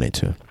he wanted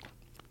to,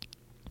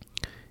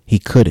 he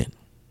couldn't.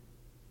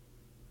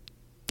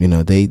 You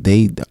know, they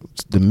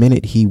the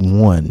minute he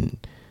won,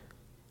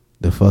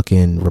 the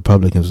fucking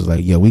Republicans was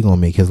like, yo, we gonna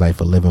make his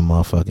life a living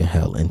motherfucking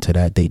hell. And to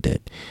that they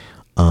did.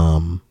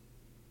 But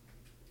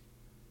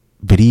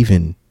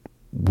even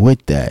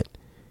with that,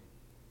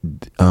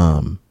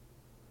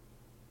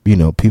 you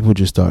know, people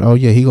just thought, oh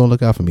yeah, he gonna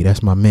look out for me,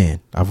 that's my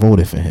man, I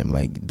voted for him.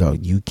 Like,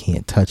 dog, you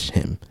can't touch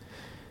him.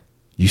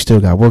 You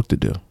still got work to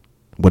do,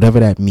 whatever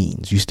that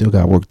means. You still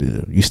got work to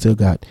do. You still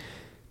got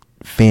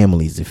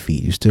families to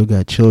feed. You still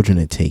got children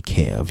to take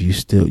care of. You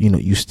still, you know,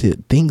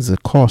 things are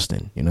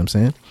costing. You know what I'm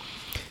saying?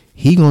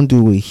 He gonna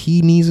do what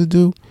he needs to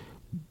do,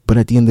 but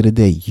at the end of the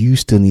day, you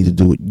still need to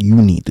do what you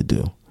need to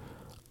do.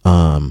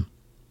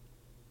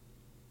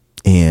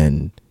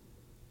 And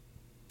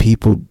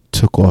people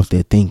took off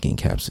their thinking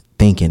caps,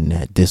 thinking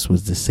that this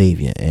was the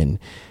savior, and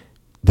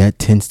that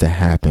tends to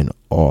happen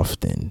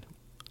often,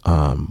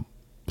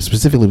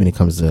 specifically when it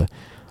comes to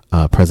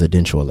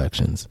presidential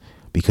elections,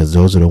 because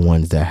those are the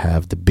ones that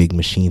have the big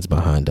machines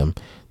behind them,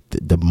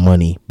 the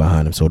money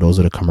behind them. So those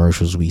are the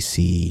commercials we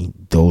see.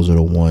 Those are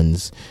the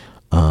ones,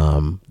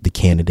 the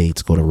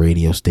candidates go to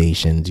radio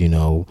stations, you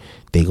know,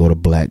 they go to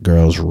Black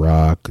Girls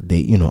Rock, they,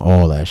 you know,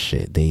 all that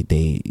shit.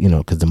 They, you know,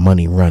 because the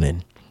money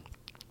running.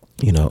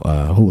 You know,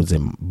 who was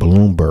in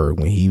Bloomberg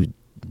when he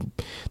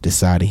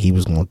decided he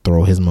was going to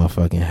throw his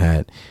motherfucking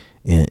hat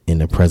in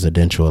the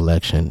presidential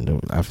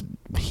election?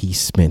 He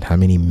spent how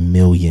many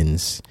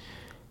millions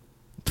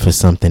for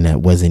something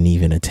that wasn't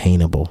even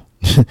attainable?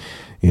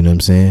 You know what I'm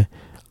saying?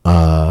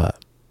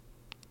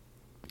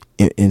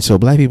 And so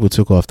black people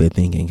took off their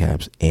thinking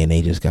caps and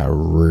they just got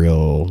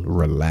real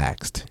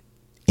relaxed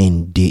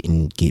and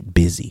didn't get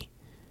busy.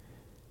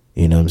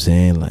 You know what I'm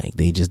saying? Like,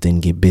 they just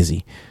didn't get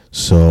busy.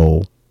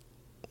 So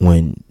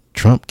when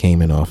Trump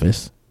came in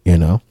office, you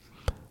know,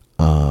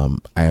 I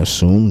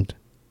assumed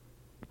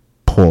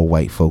poor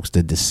white folks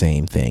did the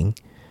same thing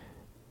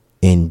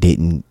and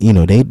didn't, you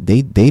know, they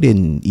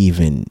didn't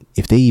even,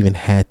 if they even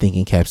had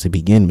thinking caps to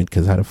begin with,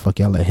 because how the fuck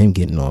y'all let him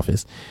get in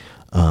office?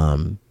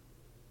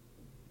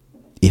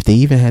 If they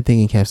even had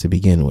thinking caps to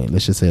begin with,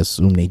 let's just say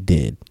assume they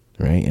did,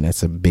 right? And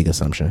that's a big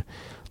assumption.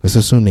 Let's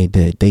assume they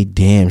did. They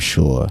damn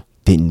sure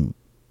didn't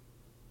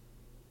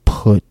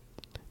put,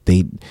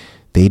 they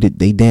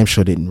damn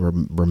sure didn't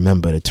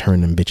remember to turn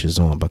them bitches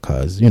on,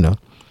 because, you know,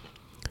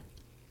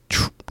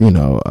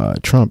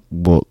 Trump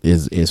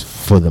is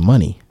for the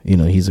money. You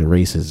know, he's a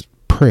racist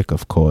prick,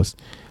 of course,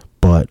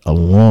 but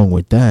along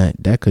with that,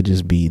 that could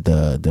just be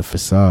the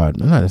facade.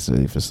 Not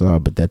necessarily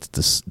facade, but that's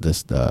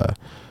the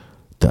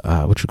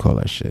what you call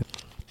that shit,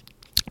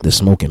 the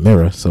smoke and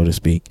mirror, so to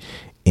speak.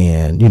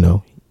 And, you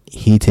know,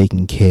 he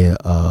taking care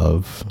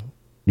of,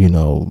 you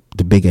know,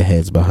 the bigger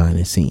heads behind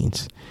the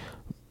scenes,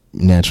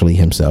 naturally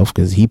himself,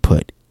 because he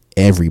put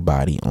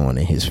everybody on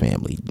in his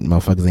family.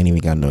 Motherfuckers ain't even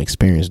got no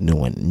experience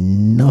doing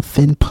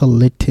nothing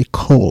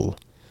political.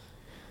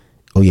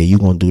 Oh yeah, you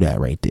gonna do that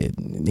right there.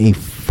 They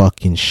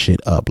fucking shit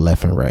up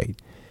left and right,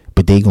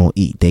 but they gonna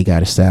eat. They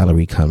got a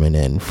salary coming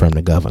in from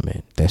the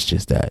government. That's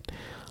just that.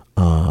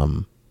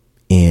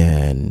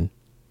 And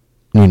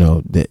you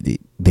know,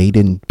 they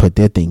didn't put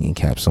their thinking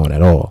caps on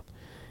at all,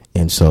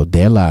 and so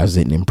their lives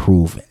didn't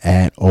improve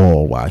at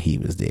all while he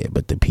was there.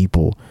 But the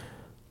people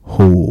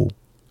who,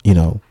 you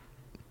know,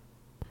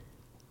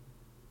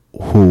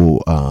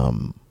 who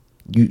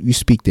you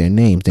speak their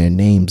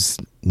names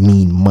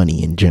mean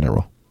money in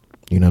general.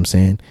 You know what I'm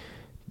saying?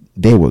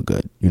 They were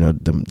good. You know,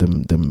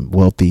 them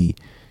wealthy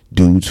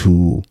dudes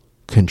who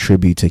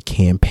contribute to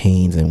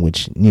campaigns, in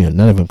which, you know,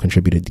 none of them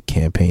contributed to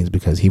campaigns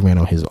because he ran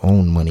on his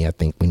own money, I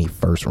think, when he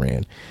first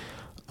ran.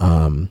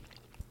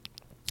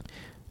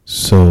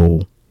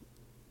 So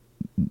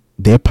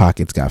their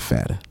pockets got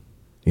fatter.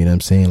 You know what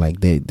I'm saying? Like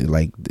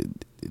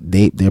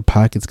their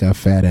pockets got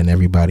fatter and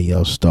everybody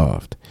else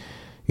starved.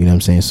 You know what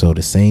I'm saying? So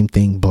the same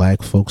thing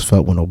black folks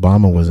felt when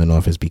Obama was in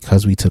office,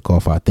 because we took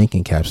off our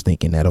thinking caps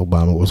thinking that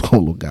Obama was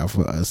going to look out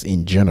for us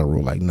in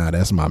general. Like, nah,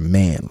 that's my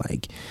man.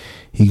 Like,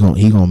 he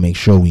gonna make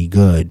sure we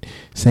good.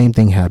 Same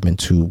thing happened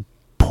to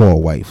poor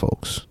white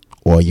folks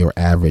or your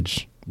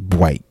average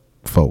white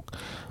folk.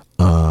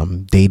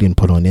 they didn't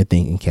put on their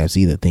thinking caps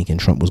either, thinking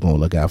Trump was going to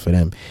look out for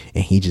them.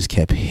 And he just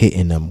kept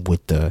hitting them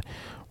with the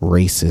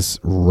racist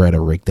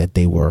rhetoric that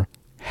they were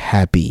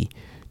happy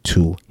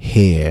to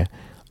hear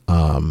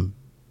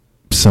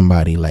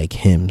somebody like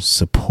him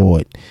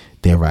support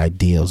their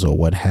ideals or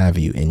what have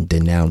you, and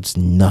denounce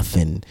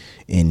nothing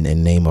in the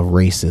name of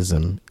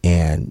racism.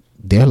 And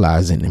their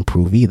lives didn't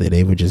improve either.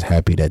 They were just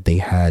happy that they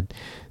had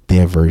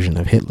their version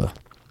of Hitler,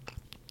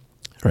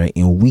 right?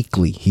 And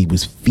weekly he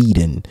was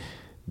feeding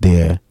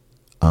their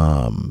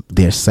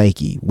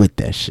psyche with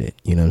that shit.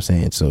 You know what I'm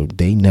saying? So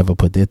they never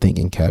put their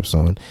thinking caps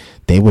on.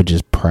 They were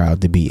just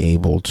proud to be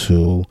able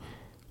to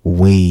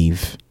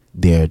wave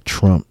their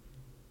Trump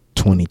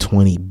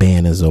 2020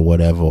 banners or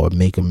whatever, or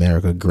make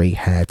America great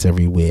hats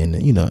everywhere.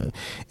 And, you know,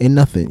 and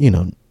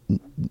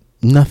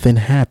nothing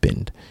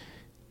happened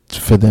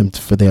for them,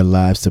 for their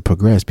lives to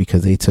progress,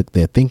 because they took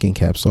their thinking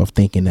caps off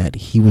thinking that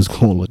he was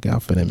going to look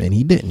out for them, and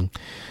he didn't.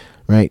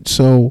 Right.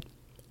 So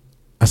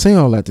I say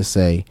all that to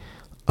say,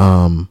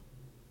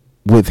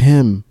 with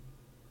him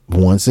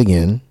once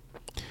again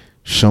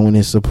showing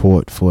his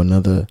support for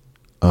another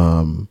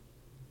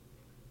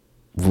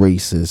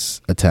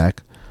racist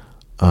attack,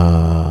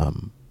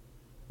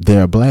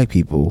 there are black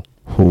people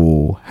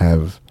who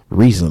have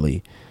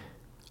recently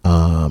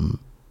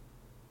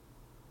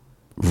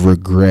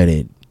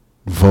regretted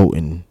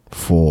voting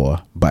for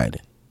Biden.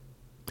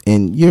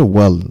 And you're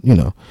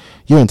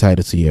you're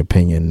entitled to your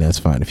opinion, and that's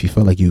fine. If you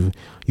feel like you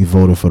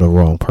voted for the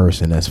wrong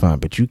person, that's fine.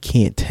 But you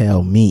can't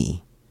tell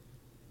me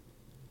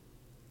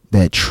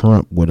that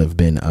Trump would have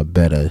been a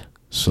better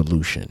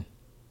solution.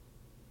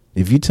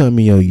 If you tell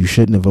me, you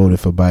shouldn't have voted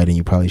for Biden,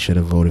 you probably should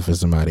have voted for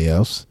somebody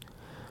else.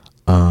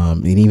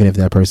 And even if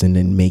that person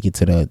didn't make it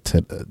to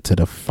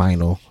the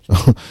final,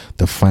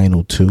 the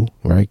final two,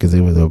 right? Because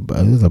it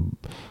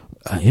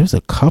was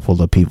a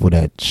couple of people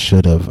that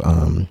should have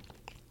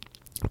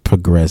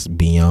progressed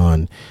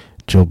beyond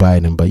Joe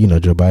Biden. But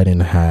Joe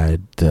Biden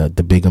had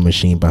the bigger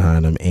machine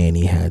behind him, and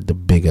he had the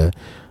bigger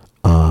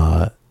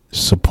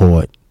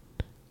support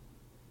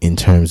in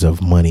terms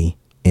of money.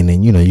 And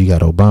then you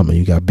got Obama,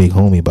 you got Big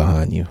Homie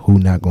behind you. Who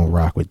not gonna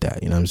rock with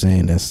that? You know what I'm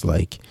saying?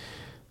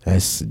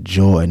 That's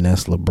Jordan,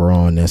 that's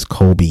LeBron, that's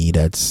Kobe,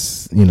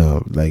 that's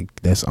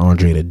that's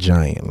Andre the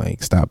Giant.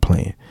 Like, stop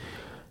playing.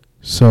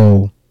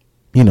 So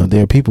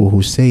there are people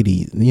who say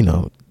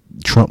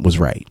Trump was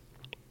right,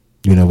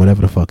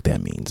 whatever the fuck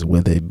that means,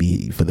 whether it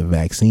be for the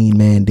vaccine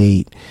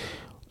mandate,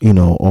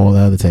 all the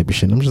other type of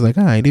shit. I'm just like,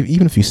 all right,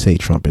 even if you say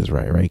Trump is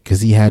right,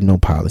 because he had no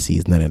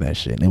policies, none of that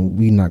shit. And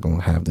we're not going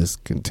to have this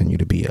continue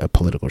to be a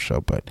political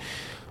show, but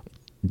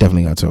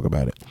definitely got to talk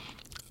about it.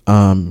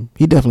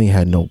 He definitely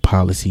had no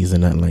policies or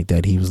nothing like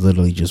that. He was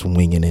literally just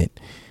winging it.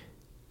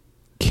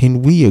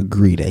 Can we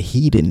agree that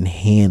he didn't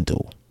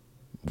handle,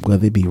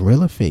 whether it be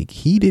real or fake,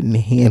 he didn't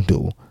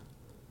handle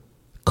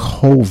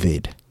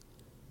COVID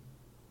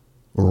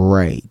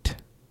right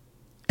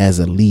as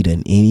a leader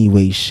in any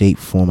way, shape,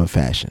 form, or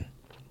fashion?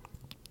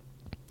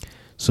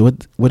 So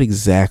what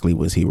exactly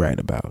was he right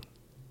about?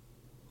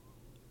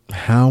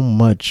 How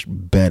much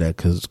better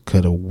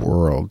could a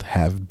world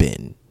have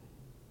been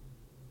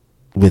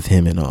with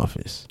him in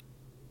office?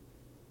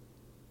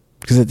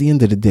 Because at the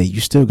end of the day,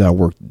 you still got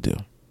work to do,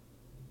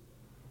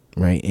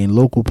 right? And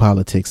local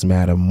politics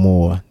matter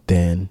more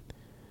than,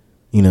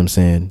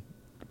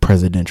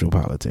 presidential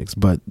politics.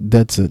 But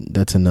that's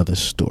another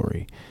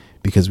story,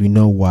 because we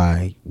know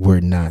why we're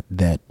not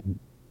that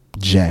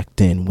jacked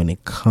in when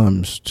it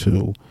comes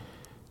to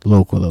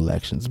local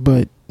elections.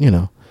 But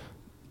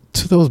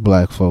to those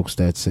black folks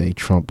that say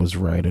Trump was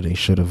right, or they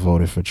should have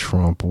voted for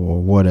Trump, or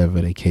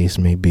whatever the case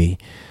may be,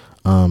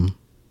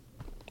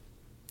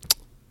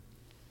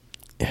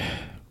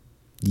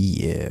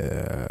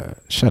 yeah,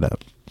 shut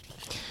up.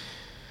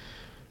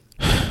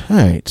 All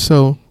right,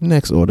 so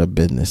next order of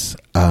business.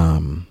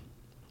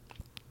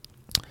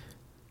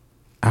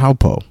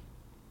 Alpo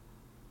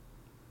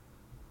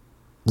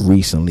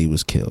recently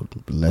was killed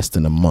less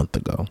than a month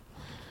ago.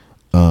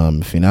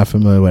 If you're not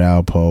familiar with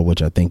Alpo,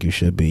 which I think you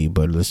should be,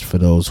 but just for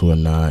those who are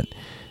not,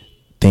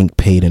 think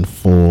Paid in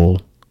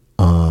Full,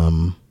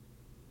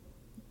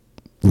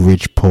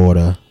 Rich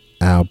Porter,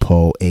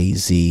 Alpo,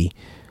 AZ,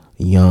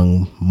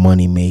 young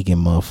money making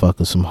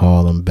motherfuckers from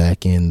Harlem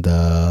back in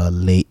the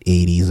late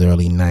 80s,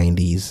 early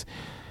 90s.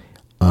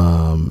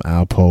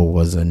 Alpo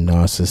was a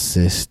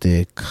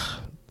narcissistic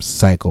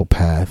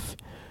psychopath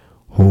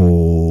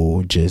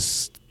who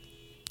just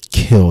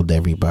killed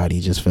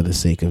everybody just for the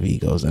sake of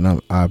egos. And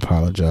I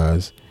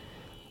apologize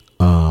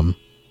for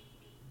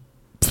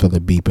the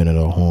beeping of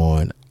the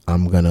horn.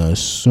 I'm gonna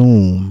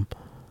assume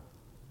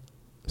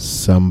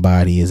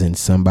somebody is in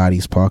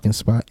somebody's parking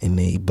spot, and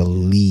they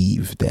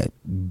believe that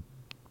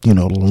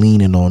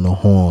leaning on the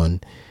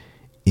horn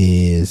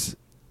is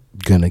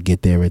gonna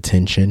get their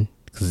attention,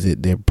 because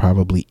they're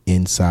probably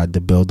inside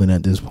the building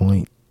at this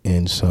point.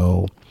 And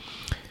so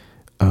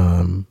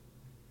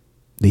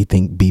they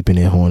think beeping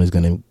their horn is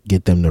going to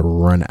get them to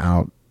run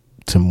out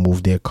to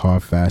move their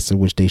car faster,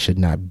 which they should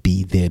not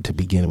be there to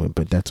begin with.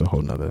 But that's a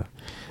whole nother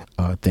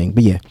thing.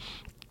 But yeah,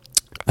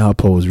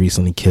 Alpo was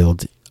recently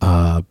killed,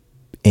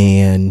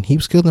 and he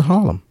was killed in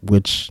Harlem,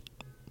 which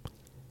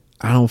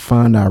I don't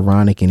find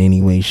ironic in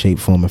any way, shape,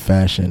 form, or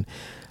fashion.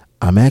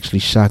 I'm actually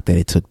shocked that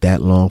it took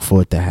that long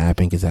for it to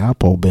happen, because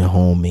Alpo been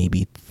home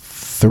maybe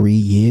 3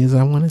 years,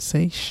 I want to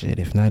say. Shit,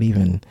 if not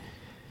even,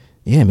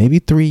 yeah, maybe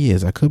 3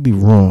 years. I could be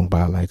wrong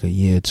by like a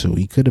year or two.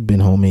 He could have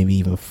been home maybe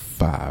even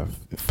 5.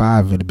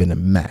 5 would have been the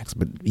max,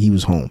 but he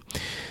was home.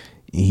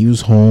 He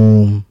was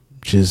home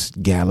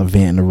just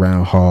gallivanting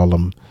around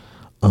Harlem.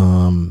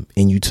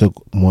 And you took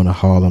one of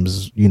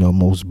Harlem's,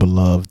 most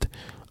beloved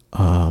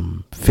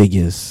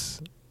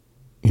figures,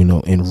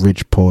 in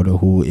Rich Porter,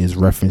 who is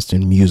referenced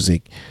in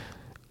music,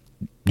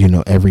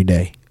 every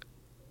day.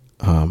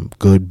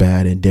 Good,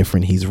 bad, and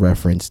different. He's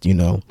referenced,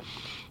 and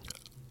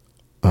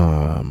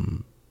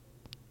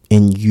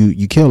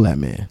you kill that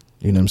man.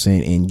 You know what I'm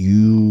saying? And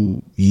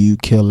you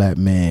kill that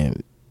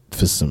man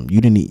for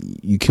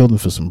you killed him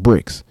for some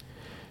bricks.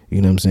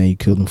 You know what I'm saying? You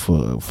killed him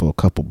for a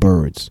couple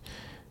birds.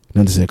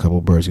 Not to say a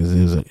couple birds, because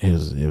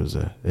it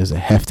was a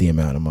hefty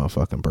amount of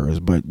motherfucking birds.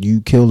 But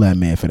you killed that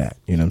man for that.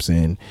 You know what I'm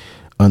saying?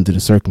 Under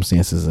the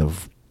circumstances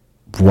of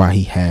why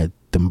he had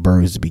them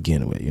birds to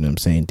begin with. You know what I'm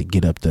saying? To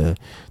get up the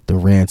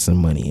ransom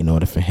money in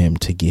order for him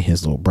to get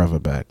his little brother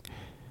back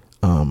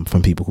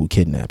from people who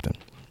kidnapped him.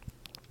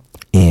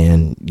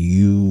 And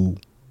you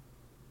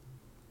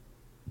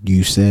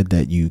said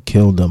that you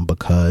killed him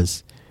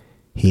because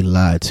he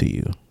lied to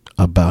you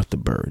about the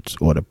birds,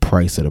 or the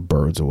price of the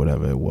birds, or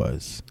whatever it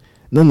was.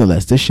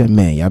 Nonetheless, this your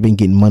man. Y'all been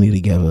getting money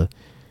together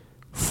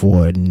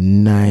for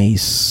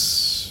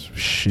nice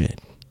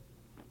shit.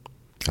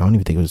 I don't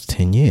even think it was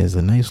 10 years.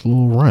 A nice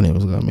little run. It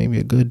was maybe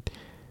a good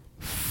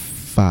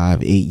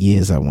 5-8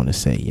 years, I want to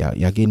say. Y'all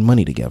getting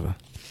money together.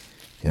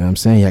 You know what I'm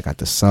saying? Y'all got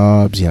the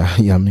Saabs. Y'all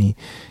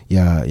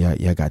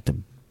got the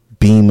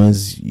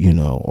Beamers.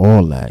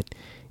 All that.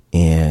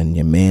 And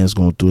your man's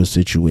going through a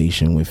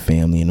situation with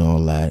family and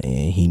all that,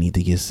 and he need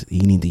to get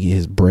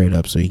his bread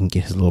up so he can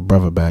get his little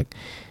brother back.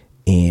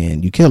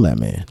 And you kill that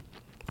man.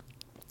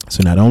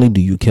 So not only do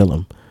you kill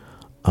him,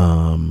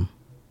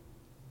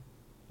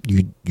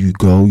 you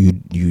go, you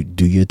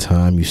do your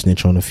time, you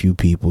snitch on a few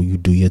people, you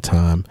do your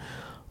time,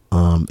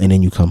 and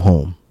then you come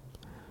home.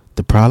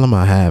 The problem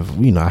I have,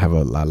 I have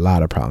a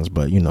lot of problems,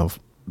 but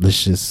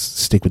let's just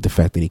stick with the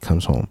fact that he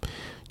comes home.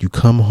 You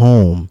come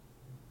home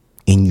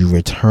and you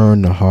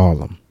return to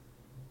Harlem.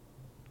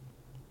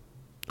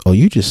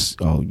 You just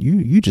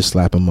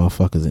slapping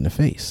motherfuckers in the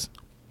face,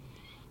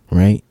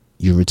 right?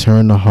 You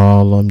return to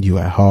Harlem. You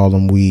at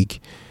Harlem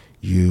Week.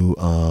 You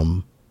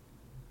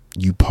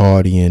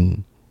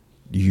partying.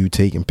 You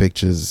taking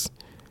pictures.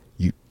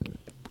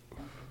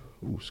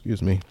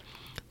 Excuse me.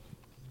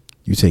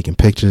 You taking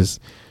pictures.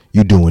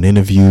 You doing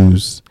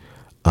interviews.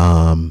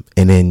 And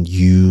then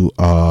you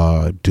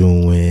are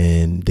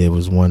doing. There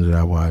was one that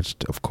I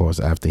watched, of course,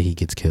 after he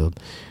gets killed.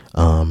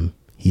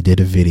 He did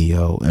a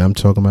video, and I'm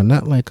talking about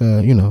not like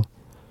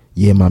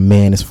my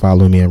man is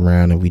following me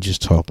around and we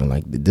just talking.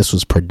 Like, this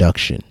was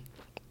production.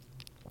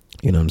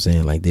 You know what I'm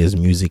saying? Like, there's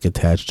music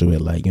attached to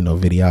it. Like,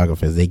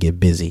 videographers, they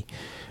get busy.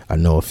 I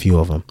know a few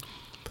of them.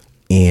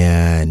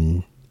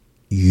 And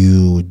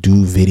you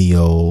do a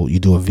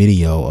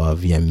video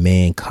of your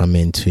man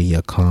coming to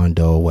your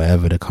condo,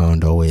 wherever the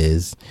condo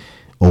is,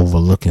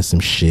 overlooking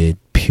some shit,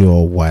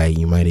 pure white.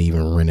 You might have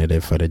even rented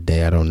it for the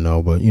day. I don't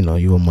know. But,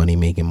 you a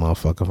money-making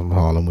motherfucker from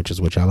Harlem, which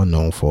is what y'all are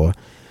known for.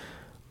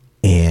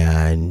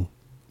 And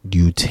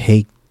you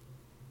take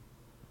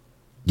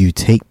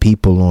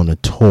people on a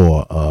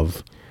tour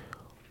of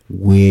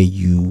where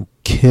you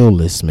kill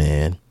this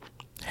man,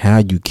 how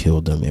you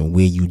killed him, and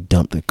where you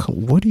dumped it.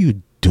 What are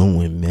you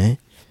doing, man?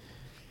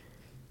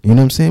 You know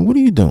what I'm saying? What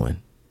are you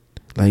doing?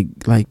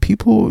 Like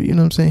people, you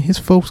know what I'm saying? His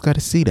folks got to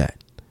see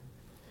that.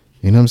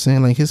 You know what I'm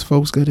saying? Like, his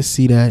folks got to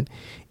see that.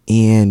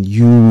 And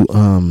you,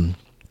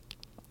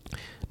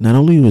 not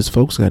only his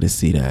folks got to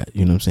see that,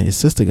 you know what I'm saying? His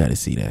sister got to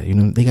see that.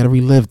 They got to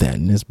relive that.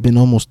 And it's been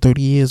almost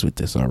 30 years with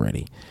this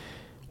already.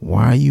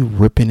 Why are you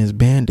ripping his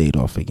Band-Aid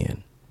off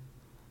again?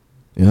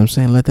 You know what I'm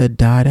saying? Let that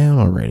die down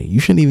already.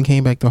 You shouldn't even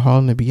came back to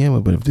Harlem to begin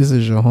with. But if this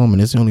is your home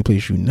and it's the only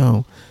place it's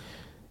going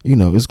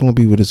to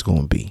be what it's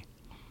going to be.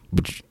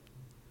 But,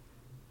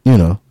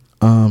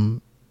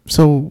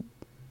 so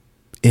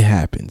it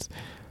happens.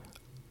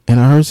 And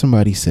I heard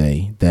somebody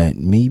say that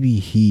maybe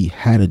he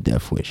had a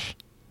death wish.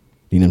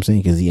 You know what I'm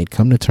saying? Because he had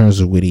come to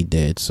terms with what he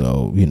did.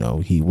 So,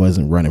 he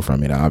wasn't running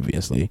from it,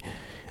 obviously.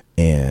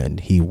 And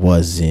he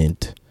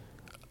wasn't,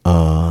 you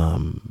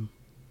know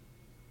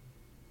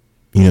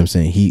what I'm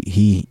saying?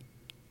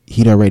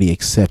 He'd already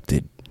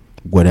accepted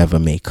whatever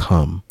may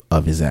come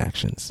of his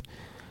actions.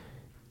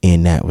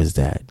 And that was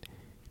that.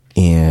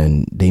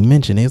 And they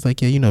mentioned, it's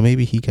like,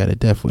 maybe he got a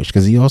death wish,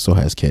 because he also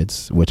has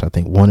kids, which I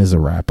think one is a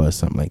rapper or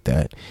something like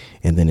that.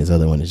 And then his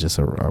other one is just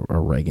a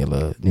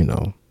regular,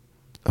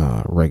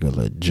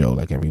 regular Joe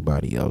like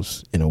everybody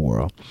else in the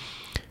world.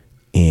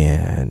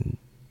 And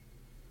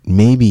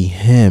maybe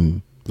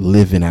him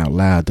living out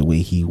loud the way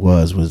he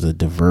was a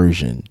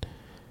diversion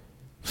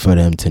for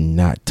them to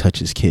not touch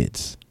his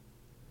kids.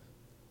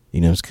 You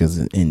know, because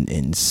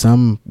in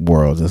some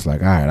worlds, it's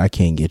like, all right, I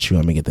can't get you.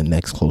 I'm going to get the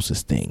next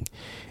closest thing.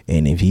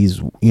 And if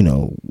he's, you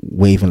know,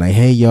 waving like,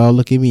 hey, y'all,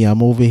 look at me.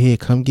 I'm over here.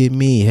 Come get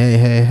me.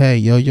 Hey,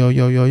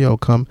 yo,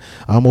 come.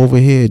 I'm over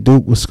here.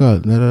 Duke, what's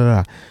up? Da,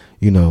 da, da.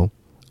 You know,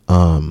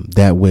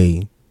 that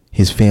way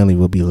his family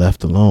will be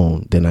left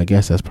alone. Then I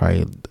guess that's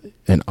probably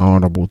an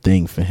honorable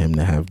thing for him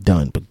to have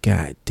done. But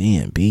god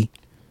damn, B.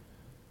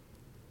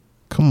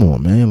 Come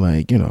on, man.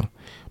 Like, you know.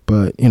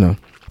 But, you know,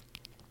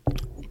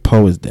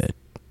 Poe is dead.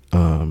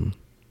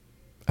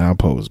 Our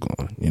Poe is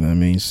gone. You know what I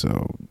mean?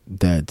 So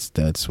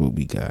that's what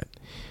we got.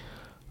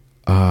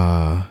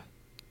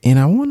 And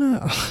I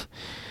wanna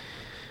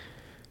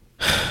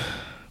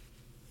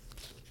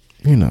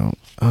you know,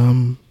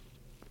 and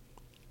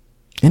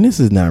this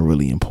is not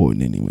really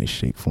important in any way,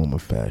 shape, form, or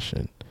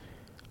fashion.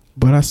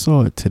 But I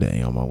saw it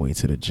today on my way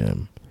to the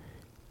gym.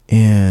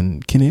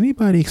 And can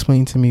anybody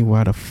explain to me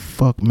why the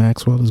fuck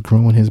Maxwell is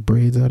growing his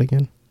braids out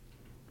again?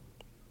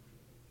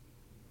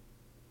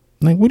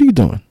 Like, what are you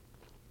doing?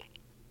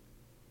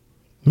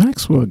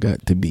 Maxwell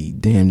got to be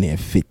damn near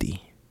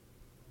 50.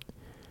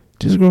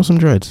 Just grow some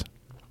dreads.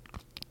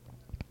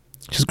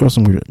 Just grow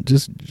some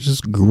dreads.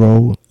 Just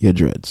grow your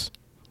dreads.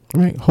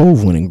 Right?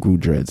 Hove went and grew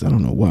dreads. I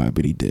don't know why,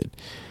 but he did.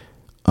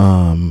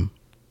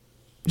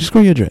 Just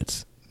grow your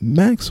dreads.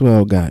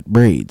 Maxwell got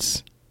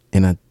braids,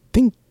 and I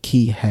think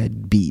he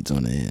had beads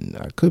on the end.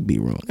 I could be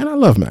wrong. And I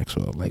love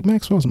Maxwell. Like,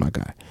 Maxwell's my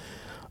guy.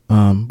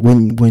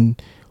 When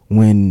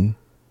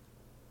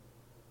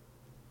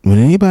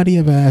anybody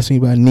ever asks me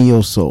about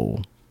Neo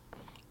Soul,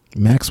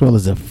 Maxwell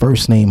is the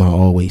first name I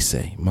always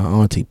say. My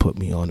auntie put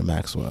me on to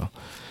Maxwell.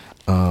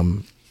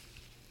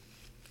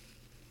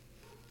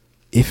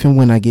 If and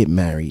when I get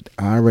married,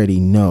 I already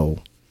know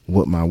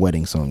what my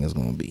wedding song is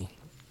going to be.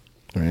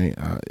 Right?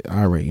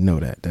 I already know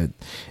that.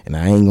 And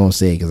I ain't going to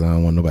say it because I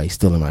don't want nobody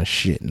stealing my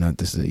shit. Not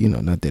this, you know,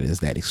 not that it's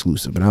that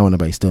exclusive, but I don't want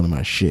nobody stealing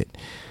my shit.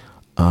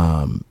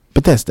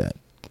 But that's that.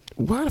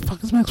 Why the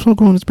fuck is Maxwell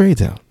growing his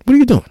braids out? What are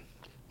you doing?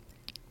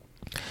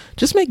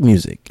 Just make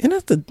music. And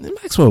that's the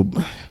Maxwell.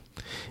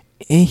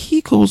 And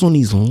he goes on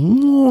these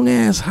long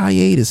ass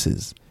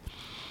hiatuses.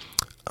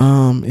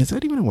 Is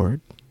that even a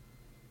word?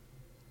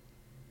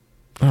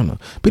 I don't know.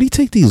 But he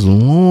take these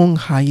long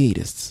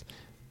hiatus.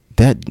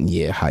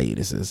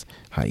 Hiatus.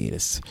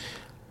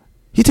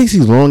 He takes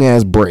these long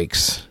ass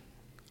breaks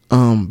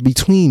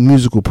between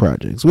musical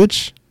projects,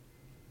 which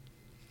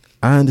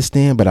I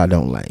understand, but I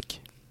don't like.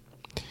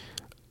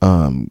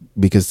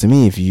 Because to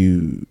me, if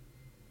you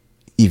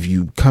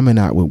coming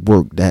out with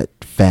work that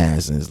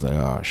fast, and it's like,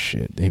 oh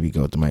shit, here we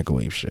go with the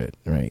microwave shit,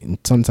 right? And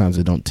sometimes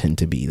it don't tend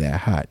to be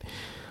that hot.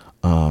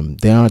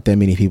 There aren't that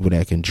many people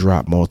that can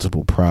drop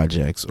multiple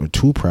projects or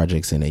 2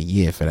 projects in a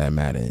year for that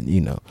matter,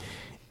 you know,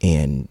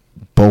 and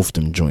both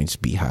them joints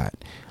be hot.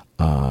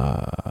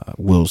 Not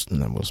Will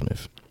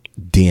Smith.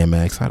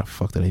 DMX, how the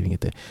fuck did I even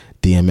get that?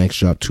 DMX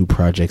dropped 2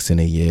 projects in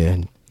a year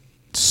and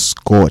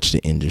scorched the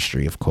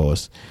industry, of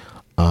course.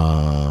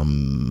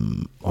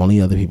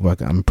 Only other people,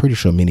 I'm pretty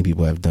sure many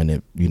people have done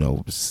it, you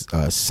know,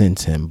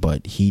 since him,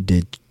 but he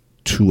did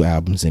 2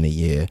 albums in a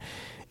year.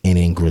 And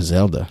then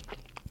Griselda.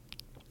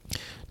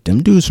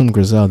 Them dudes from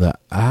Griselda,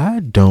 I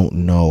don't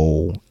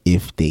know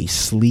if they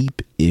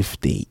sleep, if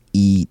they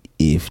eat,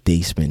 if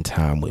they spend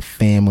time with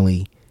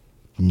family,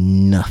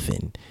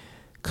 nothing.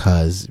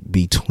 Cause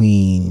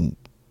between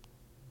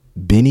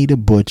Benny the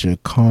Butcher,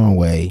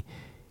 Conway,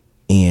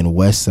 and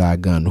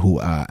Westside Gunn,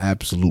 who I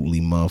absolutely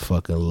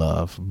motherfucking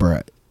love,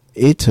 bruh,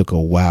 it took a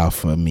while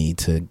for me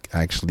to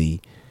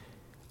actually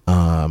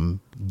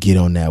get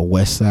on that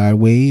Westside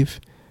wave.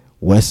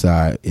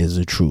 Westside is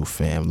a true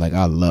fam. Like,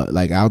 I love,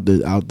 like, out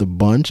the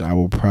bunch, I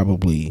will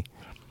probably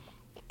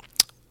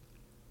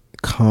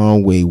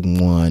Conway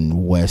 1,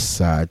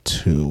 Westside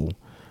 2,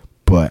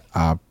 but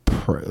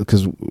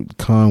because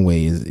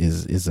Conway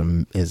is a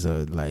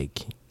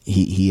like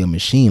he a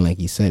machine, like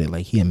he said it,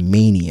 like he a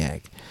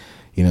maniac.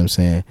 You know what I'm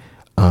saying?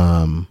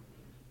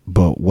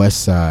 But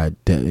Westside,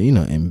 you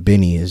know, and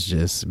Benny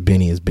is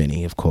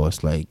Benny, of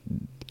course. Like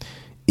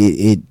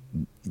it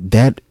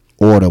that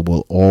order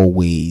will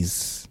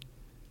always.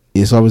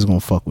 It's always gonna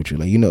fuck with you,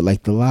 like, you know,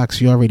 like the Lox.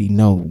 You already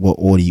know what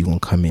order you gonna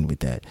come in with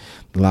that.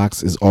 The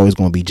Lox is always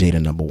gonna be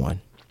Jada number 1.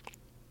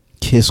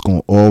 Kiss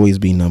gonna always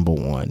be number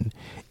 1,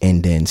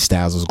 and then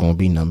Styles is gonna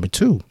be number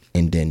 2,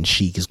 and then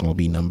Sheik is gonna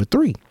be number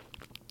 3.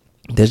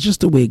 That's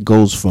just the way it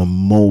goes for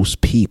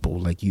most people.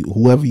 Like,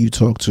 whoever you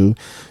talk to,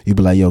 you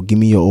be like, yo, give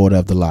me your order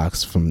of the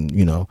Lox from,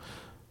 you know,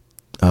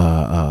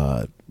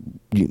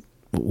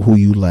 who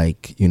you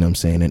like, you know what I'm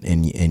saying,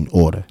 in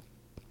order.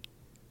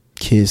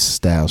 Kiss,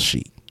 Styles,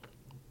 Sheik.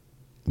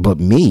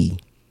 But me,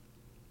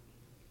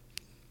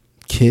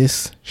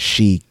 Kiss,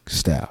 Sheik,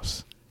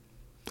 Styles.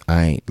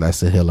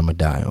 That's the hill I'ma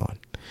die on.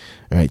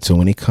 All right, so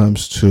when it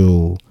comes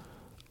to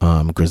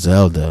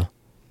Griselda,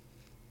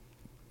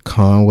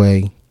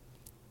 Conway,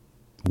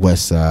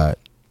 Westside,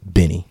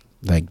 Benny.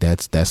 Like,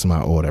 that's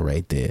my order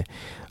right there.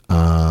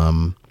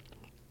 You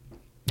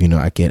know,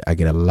 I get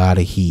a lot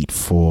of heat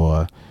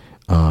for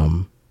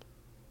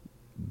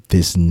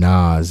this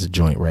Nas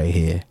joint right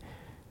here.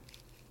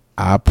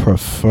 I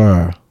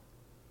prefer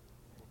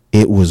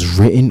It Was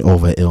Written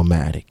over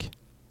Illmatic.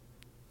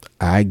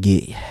 I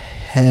get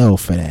hell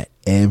for that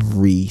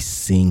every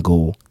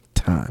single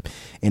time.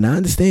 And I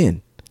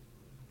understand.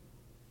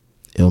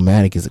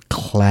 Illmatic is a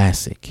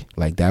classic.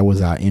 Like, that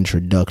was our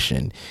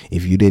introduction.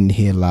 If you didn't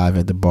hear Live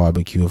at the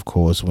Barbecue, of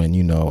course, when,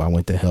 you know, I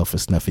went to hell for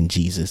snuffing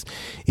Jesus.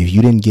 If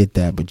you didn't get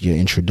that, but your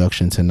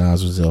introduction to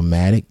Nas was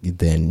Illmatic,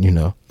 then, you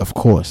know, of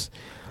course.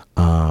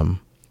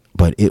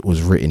 But It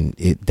Was Written,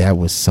 that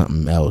was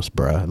something else,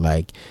 bruh.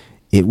 Like,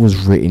 It Was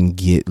Written,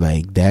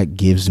 that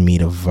gives me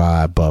the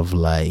vibe of,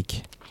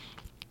 like,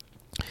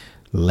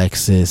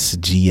 Lexus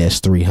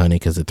GS 300,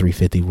 because the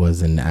 350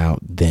 wasn't out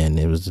then.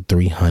 It was the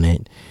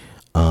 300.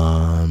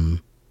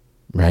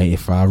 Right?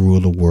 If I rule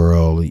the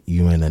world,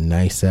 you in a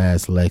nice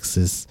ass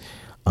Lexus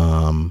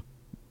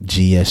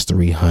GS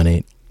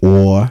 300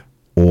 or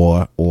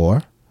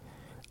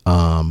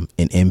an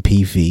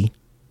MPV,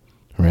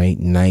 right?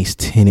 Nice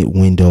tinted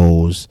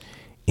windows,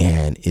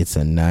 and it's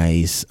a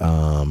nice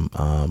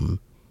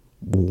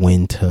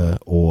winter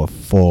or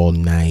fall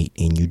night,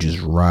 and you just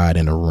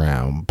riding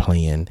around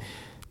playing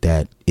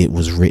that It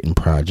Was Written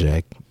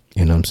project,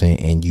 you know what I'm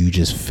saying? And you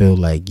just feel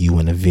like you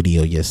in a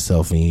video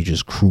yourself, and you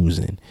just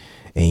cruising,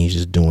 and you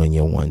just doing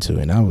your 1-2.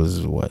 And that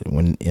was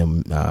when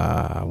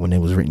It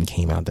Was Written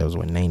came out. That was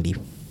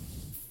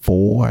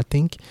 94, I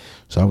think.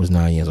 So I was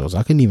 9 years old. So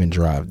I couldn't even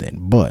drive then,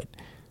 but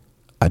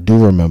I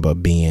do remember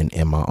being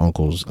in my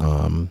uncle's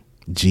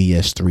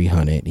GS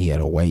 300. He had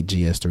a white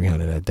GS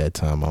 300 at that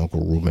time. My Uncle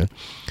Ruben.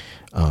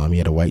 He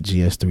had a white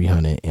GS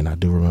 300, and I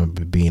do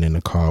remember being in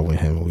the car with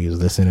him. We was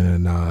listening to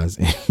Nas,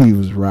 and he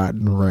was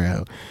riding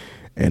around,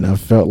 and I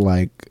felt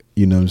like,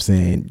 you know what I'm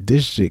saying,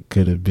 this shit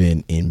could have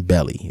been in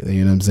Belly.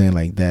 You know what I'm saying?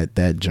 Like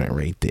that joint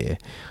right there.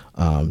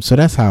 So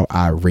that's how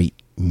I rate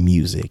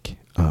music.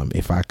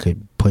 If I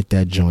could put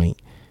that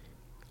joint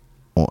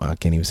on, I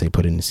can't even say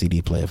put it in the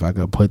CD player. If I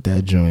could put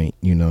that joint,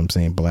 you know what I'm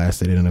saying,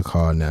 blast it in the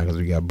car now, because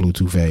we got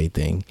Bluetooth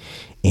everything,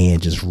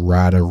 and just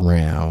ride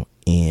around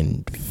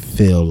and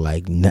feel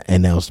like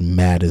nothing else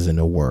matters in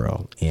the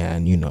world,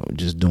 and, you know,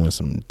 just doing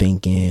some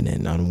thinking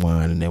and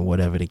unwinding and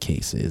whatever the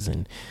case is,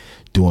 and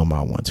doing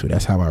my 1-2.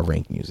 That's how I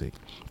rank music.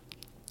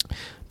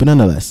 But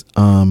nonetheless,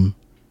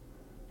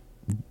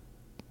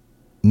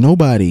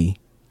 nobody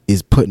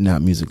is putting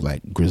out music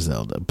like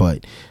Griselda,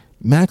 but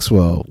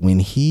Maxwell, when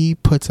he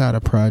puts out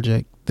a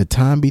project, the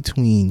time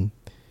between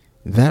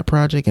that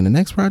project and the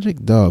next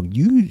project, dog,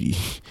 you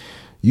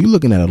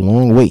looking at a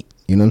long wait.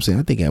 You know what I'm saying?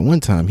 I think at one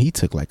time he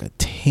took like a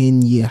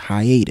 10-year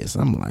hiatus.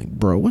 I'm like,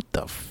 bro, what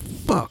the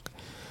fuck?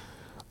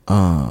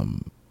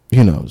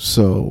 You know,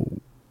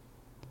 so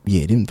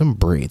yeah, them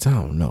braids, I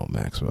don't know,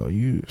 Maxwell.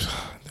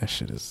 That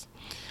shit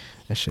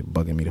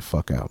bugging me the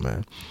fuck out,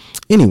 man.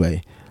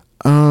 Anyway,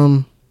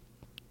 yeah,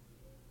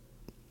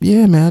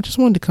 man, I just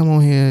wanted to come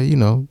on here, you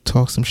know,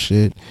 talk some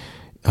shit,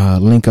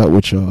 link up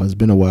with y'all. It's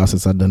been a while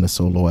since I've done a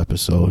solo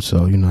episode,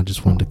 so, you know, I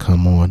just wanted to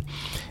come on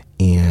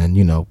and,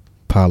 you know,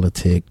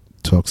 politic,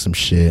 talk some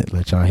shit,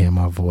 let y'all hear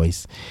my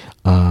voice.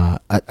 I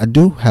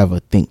do have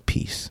a think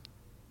piece,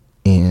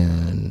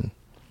 and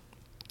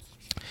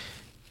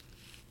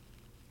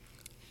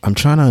I'm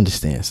trying to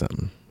understand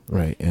something,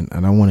 right? And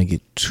I don't want to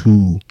get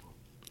too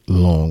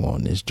long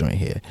on this joint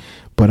here,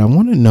 but I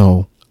want to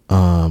know,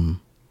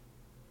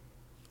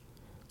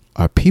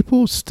 are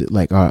people still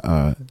like,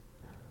 are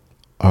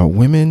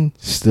women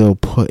still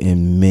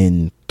putting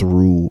men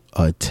through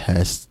a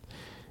test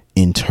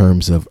in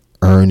terms of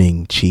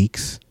earning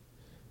cheeks?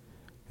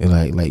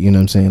 Like you know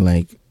what I'm saying?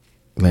 Like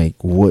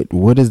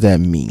what does that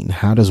mean?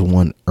 How does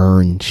one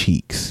earn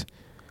cheeks?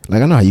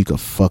 Like, I know how you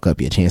could fuck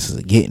up your chances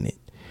of getting it,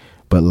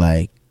 but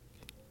like,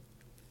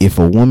 if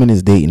a woman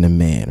is dating a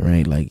man,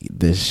 right? Like,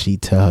 does she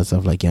tell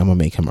herself like, yeah, I'm gonna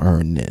make him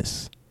earn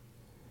this?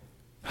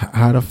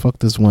 How the fuck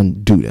does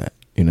one do that?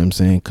 You know what I'm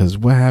saying? Because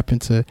what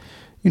happened to,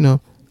 you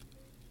know,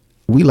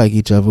 we like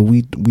each other.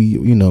 We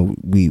you know,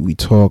 we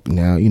talk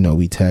now. You know,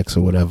 we text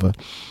or whatever.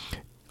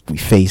 We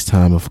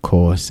FaceTime, of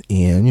course,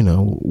 and, you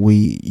know,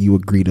 you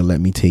agree to let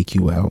me take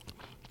you out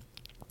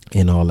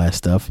and all that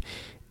stuff.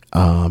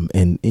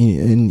 And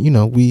you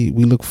know, we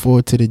look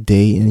forward to the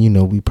date, and, you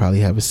know, we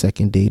probably have a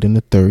second date and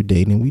a third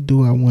date, and we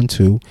do our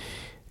 1-2.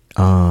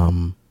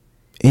 And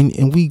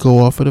we go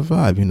off of the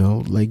vibe, you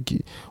know, like,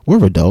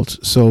 we're adults,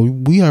 so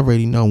we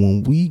already know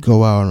when we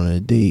go out on a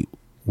date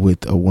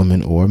with a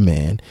woman or a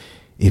man,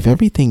 if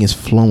everything is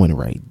flowing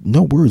right,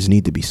 no words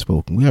need to be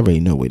spoken. We already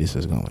know where this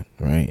is going,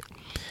 right?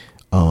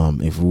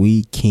 If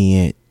we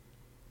can't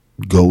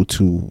go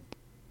to,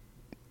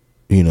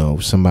 you know,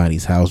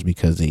 somebody's house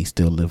because they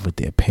still live with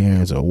their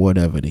parents or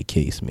whatever the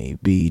case may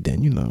be,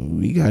 then, you know,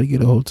 we got to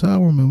get a hotel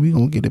room, and we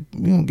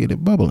gonna get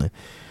it bubbling.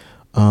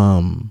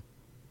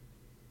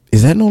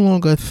 Is that no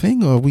longer a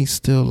thing, or are we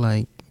still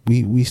like,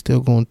 we still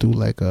going through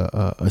like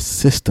a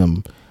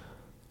system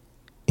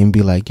and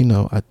be like, you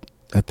know,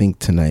 I think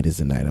tonight is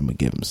the night I'm gonna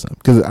give him some,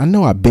 because I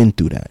know I've been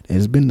through that.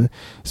 It's been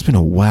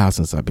a while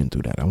since I've been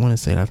through that. I want to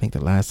say, I think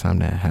the last time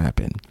that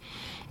happened,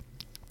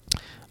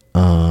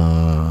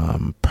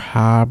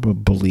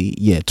 Probably,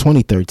 yeah,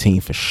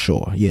 2013 for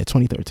sure. Yeah,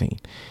 2013.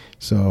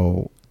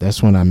 So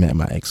that's when I met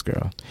my ex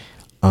girl.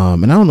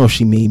 And I don't know if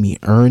she made me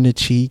earn the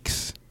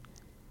cheeks,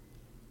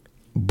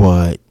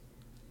 but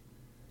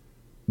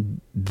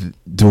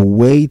the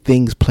way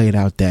things played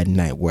out that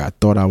night, where I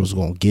thought I was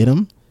gonna get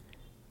them,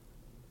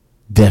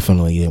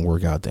 definitely didn't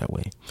work out that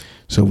way.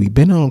 So we've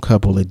been on a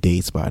couple of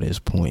dates by this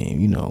point.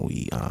 You know,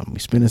 we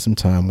spending some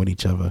time with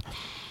each other.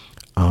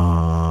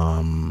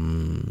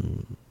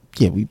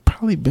 Yeah, we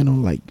probably been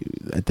on, like,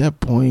 at that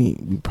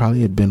point we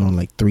probably had been on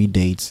like 3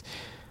 dates.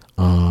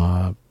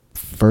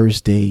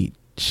 First date,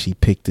 she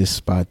picked this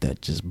spot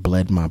that just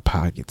bled my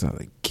pockets. I was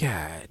like,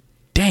 God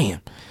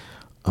damn.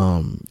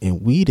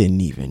 And we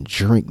didn't even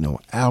drink no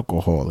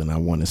alcohol, and I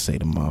want to say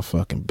the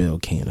motherfucking bill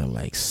came to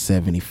like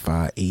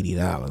 $75-$80.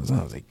 I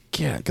was like,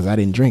 yeah, because I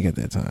didn't drink at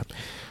that time.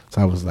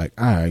 So I was like,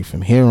 all right,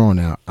 from here on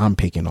out, I'm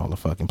picking all the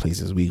fucking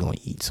places we gonna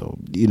eat. So,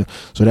 you know,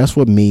 so that's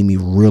what made me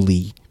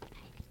really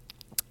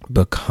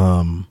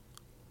become,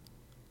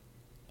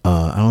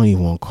 I don't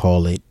even want to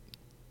call it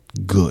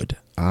good.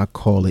 I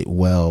call it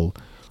well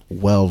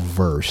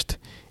versed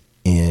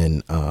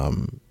in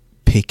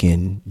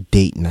picking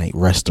date night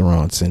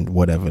restaurants and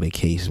whatever the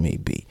case may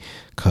be.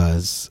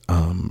 Cause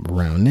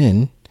around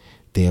then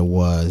there's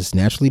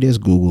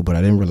Google, but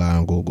I didn't rely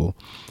on Google.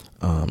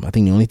 I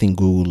think the only thing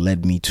Google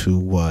led me to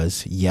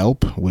was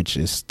Yelp, which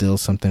is still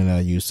something that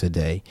I use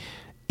today.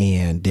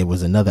 And there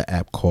was another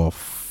app called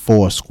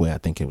Foursquare, I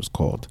think it was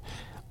called.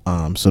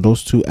 So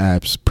those 2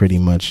 apps pretty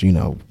much, you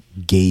know,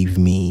 gave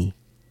me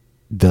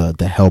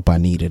the help I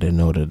needed in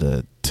order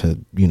to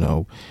you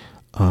know,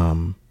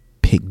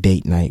 pick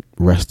date night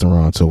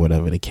restaurants or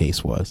whatever the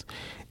case was.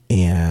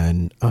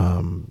 And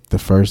the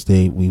first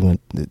day we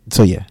went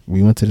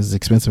to this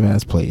expensive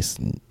ass place.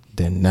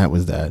 Then that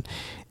was that.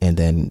 And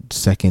then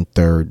second,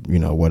 third, you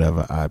know,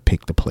 whatever, I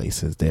picked the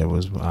places. There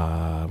was we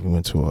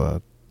went to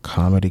a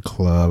comedy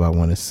club, I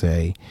want to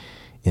say,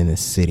 in the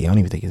city. I don't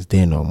even think it's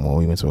there no more.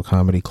 We went to a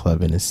comedy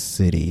club in the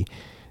city.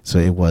 So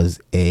it was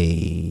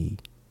a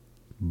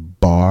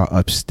bar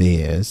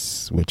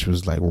upstairs, which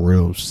was like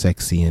real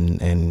sexy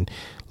and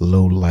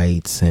low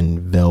lights and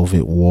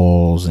velvet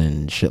walls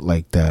and shit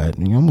like that.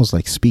 And almost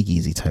like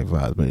speakeasy type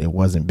vibe, but it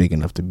wasn't big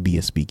enough to be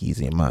a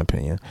speakeasy in my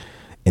opinion.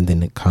 And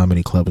then the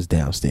comedy club was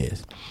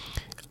downstairs.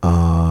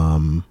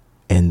 And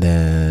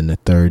then the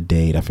third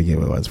date, I forget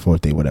what it was,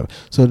 fourth date, whatever.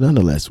 So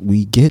nonetheless,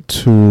 we get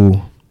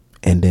to,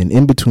 and then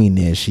in between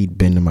there, she'd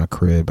been to my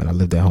crib, and I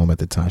lived at home at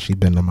the time. She'd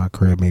been to my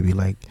crib maybe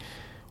like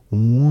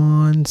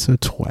once or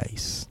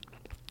twice.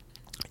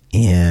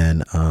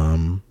 And,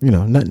 you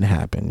know, nothing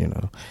happened, you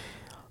know.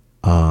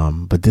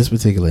 But this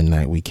particular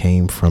night, we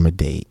came from a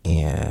date,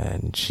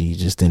 and she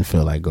just didn't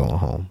feel like going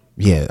home.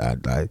 Yeah,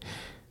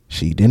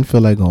 she didn't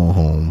feel like going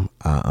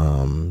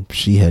home.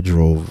 She had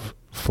drove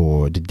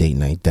for the date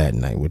night that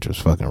night, which was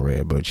fucking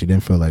rare, but she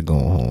didn't feel like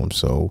going home.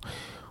 So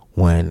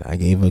when I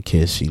gave her a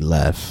kiss, she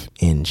left,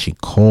 and she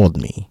called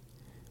me,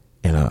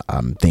 and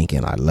I'm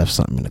thinking I left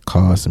something in the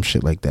car, some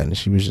shit like that. And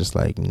she was just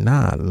like,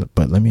 nah,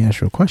 but let me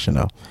ask you a question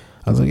though.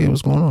 I was like, hey,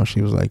 what's going on?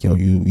 She was like, yo,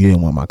 you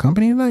didn't want my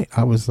company tonight?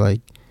 I was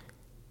like,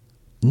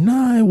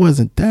 nah, it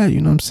wasn't that. You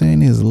know what I'm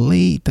saying? It's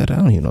late. That I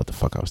don't even know what the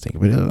fuck I was thinking.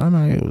 But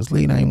it was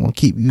late. I didn't want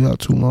to keep you out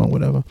too long,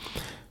 whatever.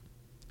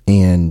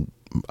 And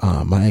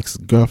my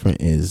ex-girlfriend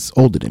is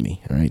older than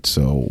me, right?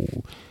 So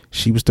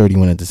she was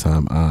 31 at the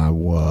time. I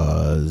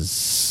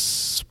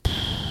was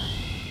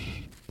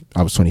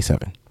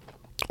 27.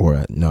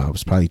 Or no,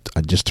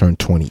 I just turned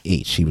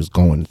 28. She was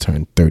going to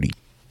turn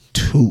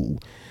 32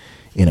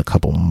 in a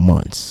couple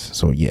months.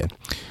 So yeah.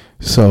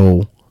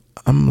 So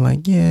I'm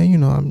like, yeah, you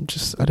know, I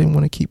didn't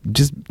want to keep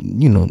just,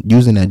 you know,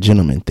 using that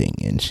gentleman thing.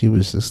 And she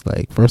was just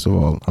like, first of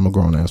all, I'm a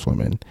grown ass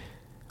woman.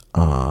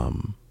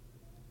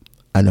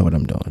 I know what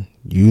I'm doing.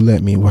 You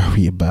let me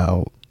worry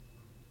about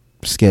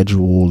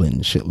schedule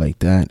and shit like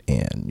that,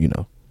 and, you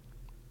know,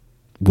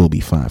 we'll be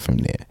fine from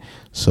there.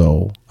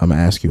 So I'm going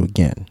to ask you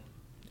again.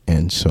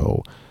 And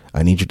so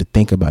I need you to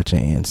think about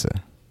your answer.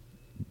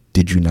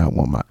 Did you not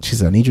want my, she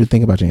said, I need you to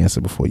think about your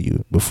answer before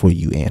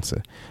you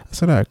answer. I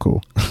said, all right,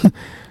 cool.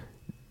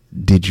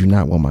 Did you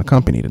not want my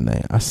company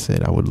tonight? I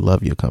said, I would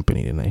love your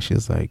company tonight. She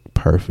was like,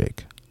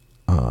 perfect.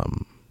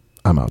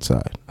 I'm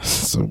outside.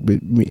 So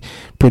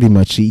pretty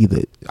much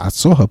I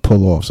saw her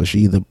pull off. So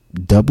she either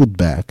doubled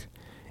back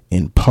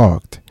and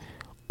parked,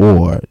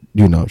 or,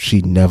 you know,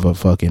 she never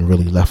fucking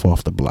really left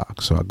off the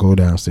block. So I go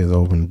downstairs,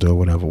 open the door,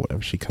 whatever.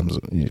 She come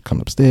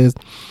upstairs.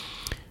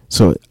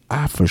 So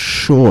I for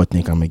sure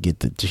think I'm going to get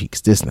the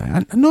cheeks this night.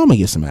 I know I'm going to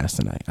get some ass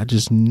tonight. I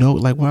just know,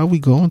 like, why are we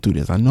going through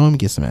this? I know I'm going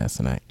to get some ass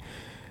tonight.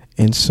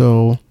 And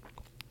so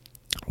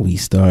we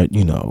start,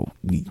 you know,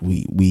 we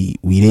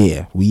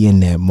there, we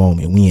in that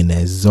moment, we in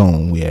that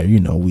zone where, you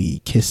know, we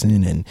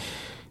kissing, and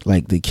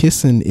like the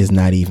kissing is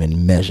not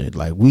even measured.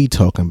 Like we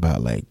talking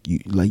about like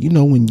you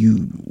know,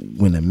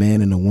 when a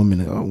man and a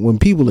woman, when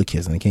people are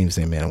kissing, I can't even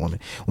say man and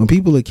woman, when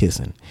people are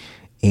kissing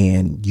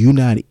and you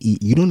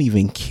don't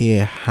even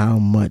care how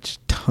much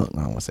tongue,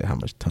 I don't want to say how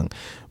much tongue,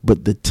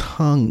 but the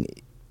tongue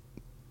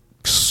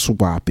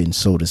swapping,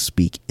 so to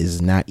speak,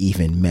 is not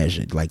even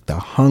measured. Like the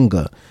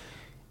hunger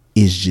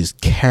is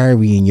just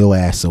carrying your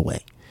ass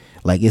away.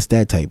 Like it's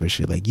that type of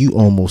shit. Like you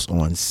almost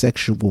on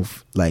sexual,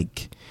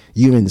 like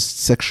you're in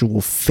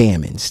sexual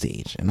famine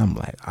stage. And I'm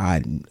like,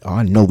 I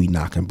know we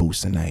knocking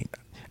boots tonight.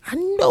 I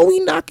know we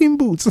knocking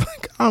boots.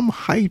 Like I'm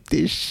hyped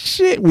as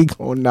shit. We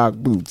gonna knock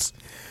boots,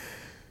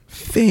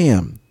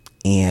 fam.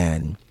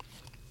 And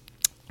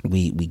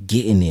we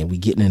getting there. We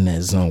getting in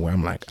that zone where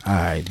I'm like,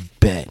 I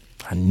bet.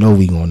 I know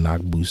we gonna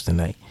knock boots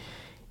tonight.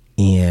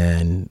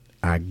 And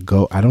I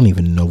don't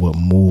even know what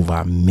move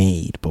I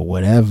made, but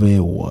whatever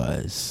it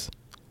was,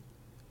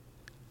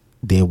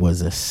 there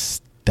was a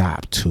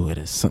stop to it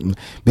or something.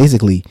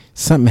 Basically,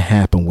 something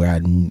happened where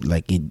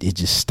it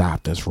just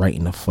stopped us right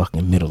in the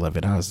fucking middle of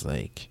it. I was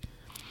like,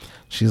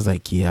 she was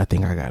like, yeah, I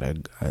think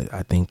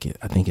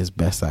it's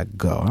best I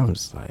go. I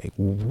was like,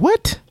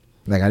 what?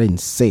 Like I didn't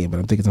say it, but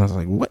I'm thinking, I was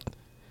like, what?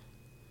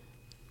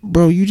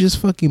 Bro, you just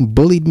fucking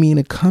bullied me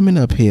into coming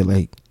up here.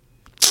 Like,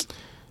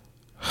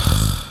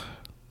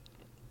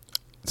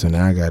 so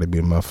now I gotta be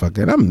a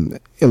motherfucker.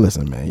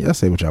 Listen, man, y'all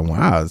say what y'all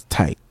want. I was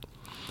tight.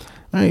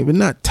 I ain't even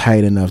not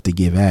tight enough to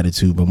give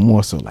attitude, but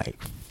more so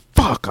like,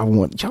 fuck, y'all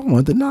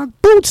want to knock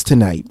boots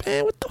tonight,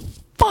 man. What the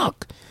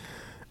fuck?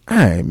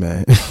 Alright,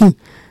 man.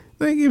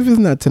 Like if it's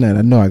not tonight,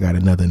 I know I got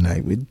another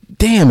night, but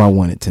damn, I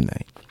want it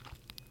tonight.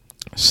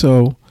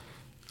 So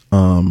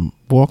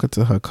walk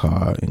into her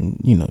car and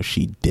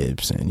she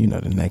dips, and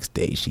the next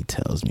day she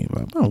tells me,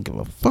 I don't give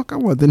a fuck, I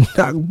want to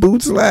knock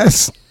boots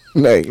last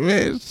night,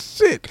 man.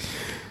 Shit.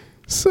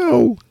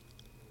 So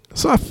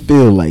I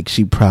feel like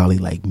she probably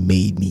like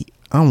made me,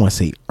 I don't want to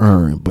say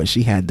earn, but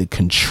she had to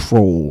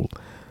control,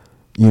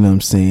 you know what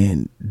I'm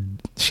saying?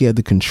 She had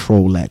to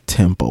control that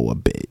tempo a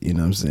bit, you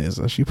know what I'm saying?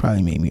 So she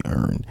probably made me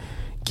earn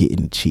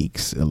getting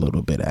cheeks a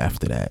little bit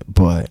after that.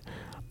 But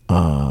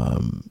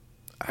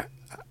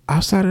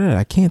outside of that,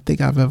 I can't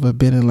think I've ever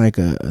been in like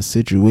a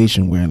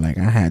situation where like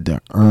I had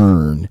to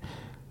earn,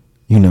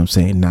 you know what I'm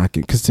saying,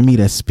 knocking. Because to me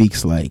that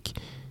speaks like,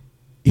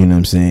 you know what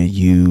I'm saying,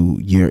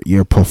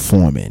 you're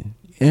performing.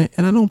 And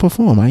I don't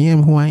perform. I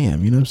am who I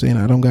am. You know what I'm saying?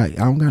 I don't got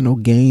no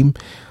game.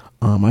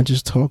 I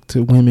just talk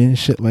to women and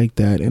shit like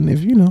that. And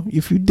if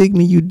you dig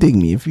me, you dig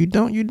me. If you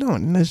don't, you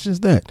don't. And that's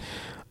just that.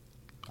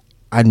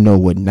 I know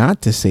what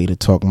not to say to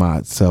talk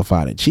myself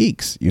out of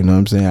cheeks. You know what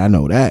I'm saying? I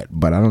know that,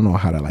 but I don't know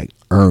how to like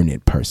earn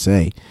it per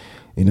se.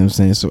 You know what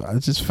I'm saying? So I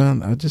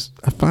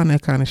find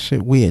that kind of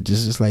shit weird.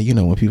 Just like,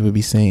 when people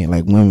be saying,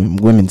 like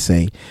women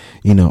say,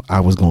 I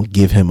was going to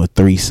give him a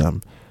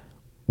threesome.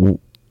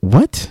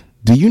 What?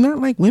 Do you not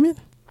like women?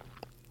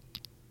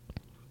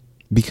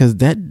 Because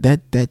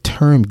that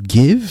term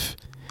give,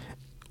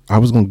 I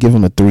was going to give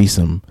him a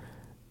threesome,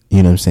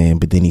 you know what I'm saying?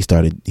 But then he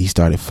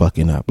started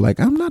fucking up. Like,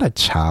 I'm not a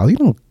child. You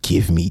don't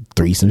give me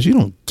threesomes. You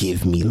don't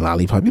give me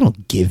lollipop. You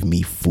don't give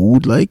me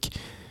food. Like,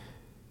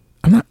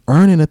 I'm not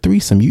earning a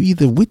threesome. You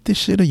either with this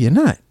shit or you're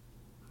not.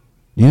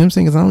 You know what I'm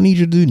saying? Because I don't need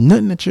you to do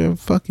nothing that you're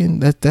fucking,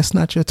 that's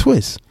not your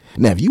twist.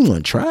 Now, if you want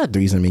to try a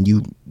threesome and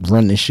you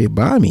run this shit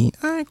by me,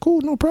 all right,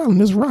 cool, no problem.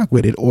 Let's rock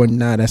with it. Or,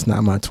 nah, that's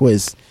not my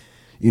twist.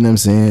 You know what I'm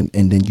saying?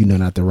 And then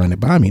not to run it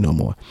by me no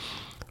more.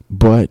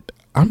 But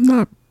I'm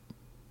not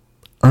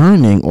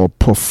earning or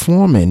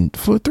performing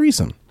for a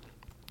threesome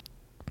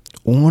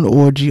or an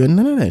orgy or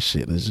none of that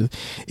shit. It's just,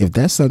 if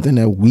that's something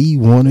that we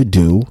want to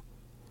do,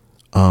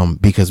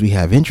 because we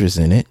have interest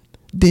in it,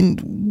 then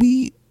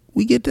we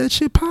get that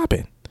shit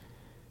popping.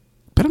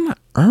 But I'm not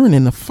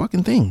earning the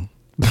fucking thing.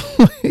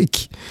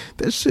 Like,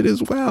 that shit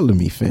is wild to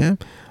me, fam.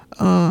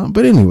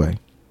 But anyway,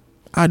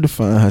 I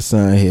define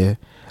Hassan here.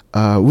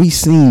 We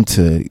seem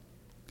to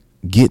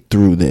get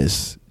through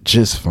this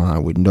just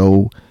fine with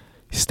no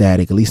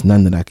static, at least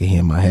none that I can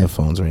hear in my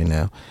headphones right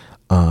now,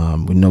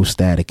 with no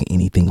static or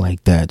anything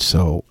like that.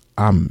 So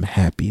I'm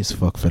happy as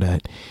fuck for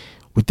that.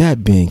 With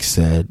that being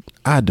said,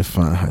 I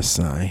define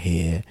Hassan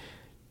here.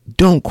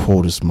 Don't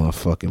quote this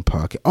motherfucking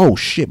pocket. Oh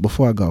shit,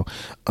 before I go,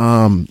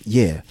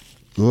 yeah,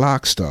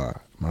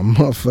 Lockstar, my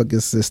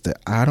motherfucking sister,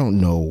 I don't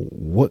know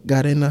what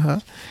got into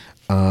her,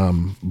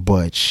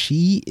 but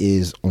she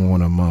is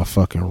on a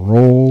motherfucking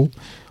roll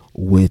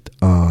with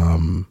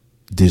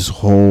this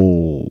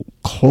whole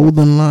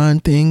clothing line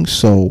thing.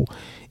 So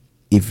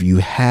if you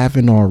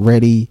haven't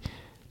already,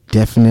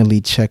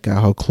 definitely check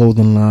out her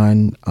clothing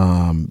line,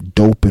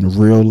 Dope in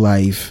Real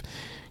Life.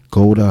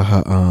 Go to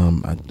her,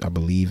 I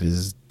believe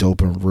is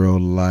Dope in Real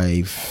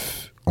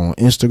Life on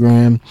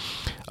Instagram.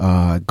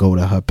 Go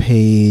to her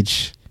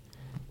page,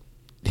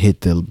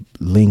 hit the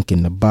link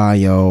in the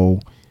bio.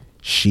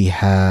 She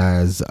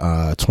has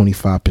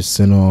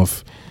 25%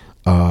 off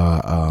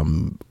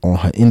on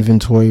her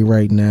inventory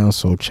right now.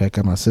 So check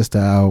out my sister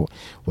out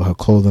with her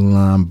clothing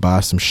line.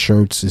 Buy some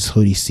shirts. It's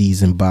hoodie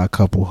season. Buy a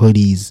couple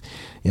hoodies.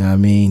 You know what I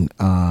mean?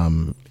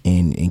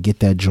 And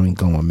get that joint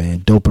going, man.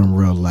 Dope in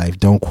Real Life.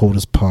 Don't quote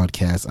us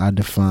podcast. I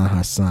define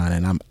Hassan,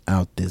 and I'm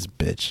out this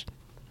bitch.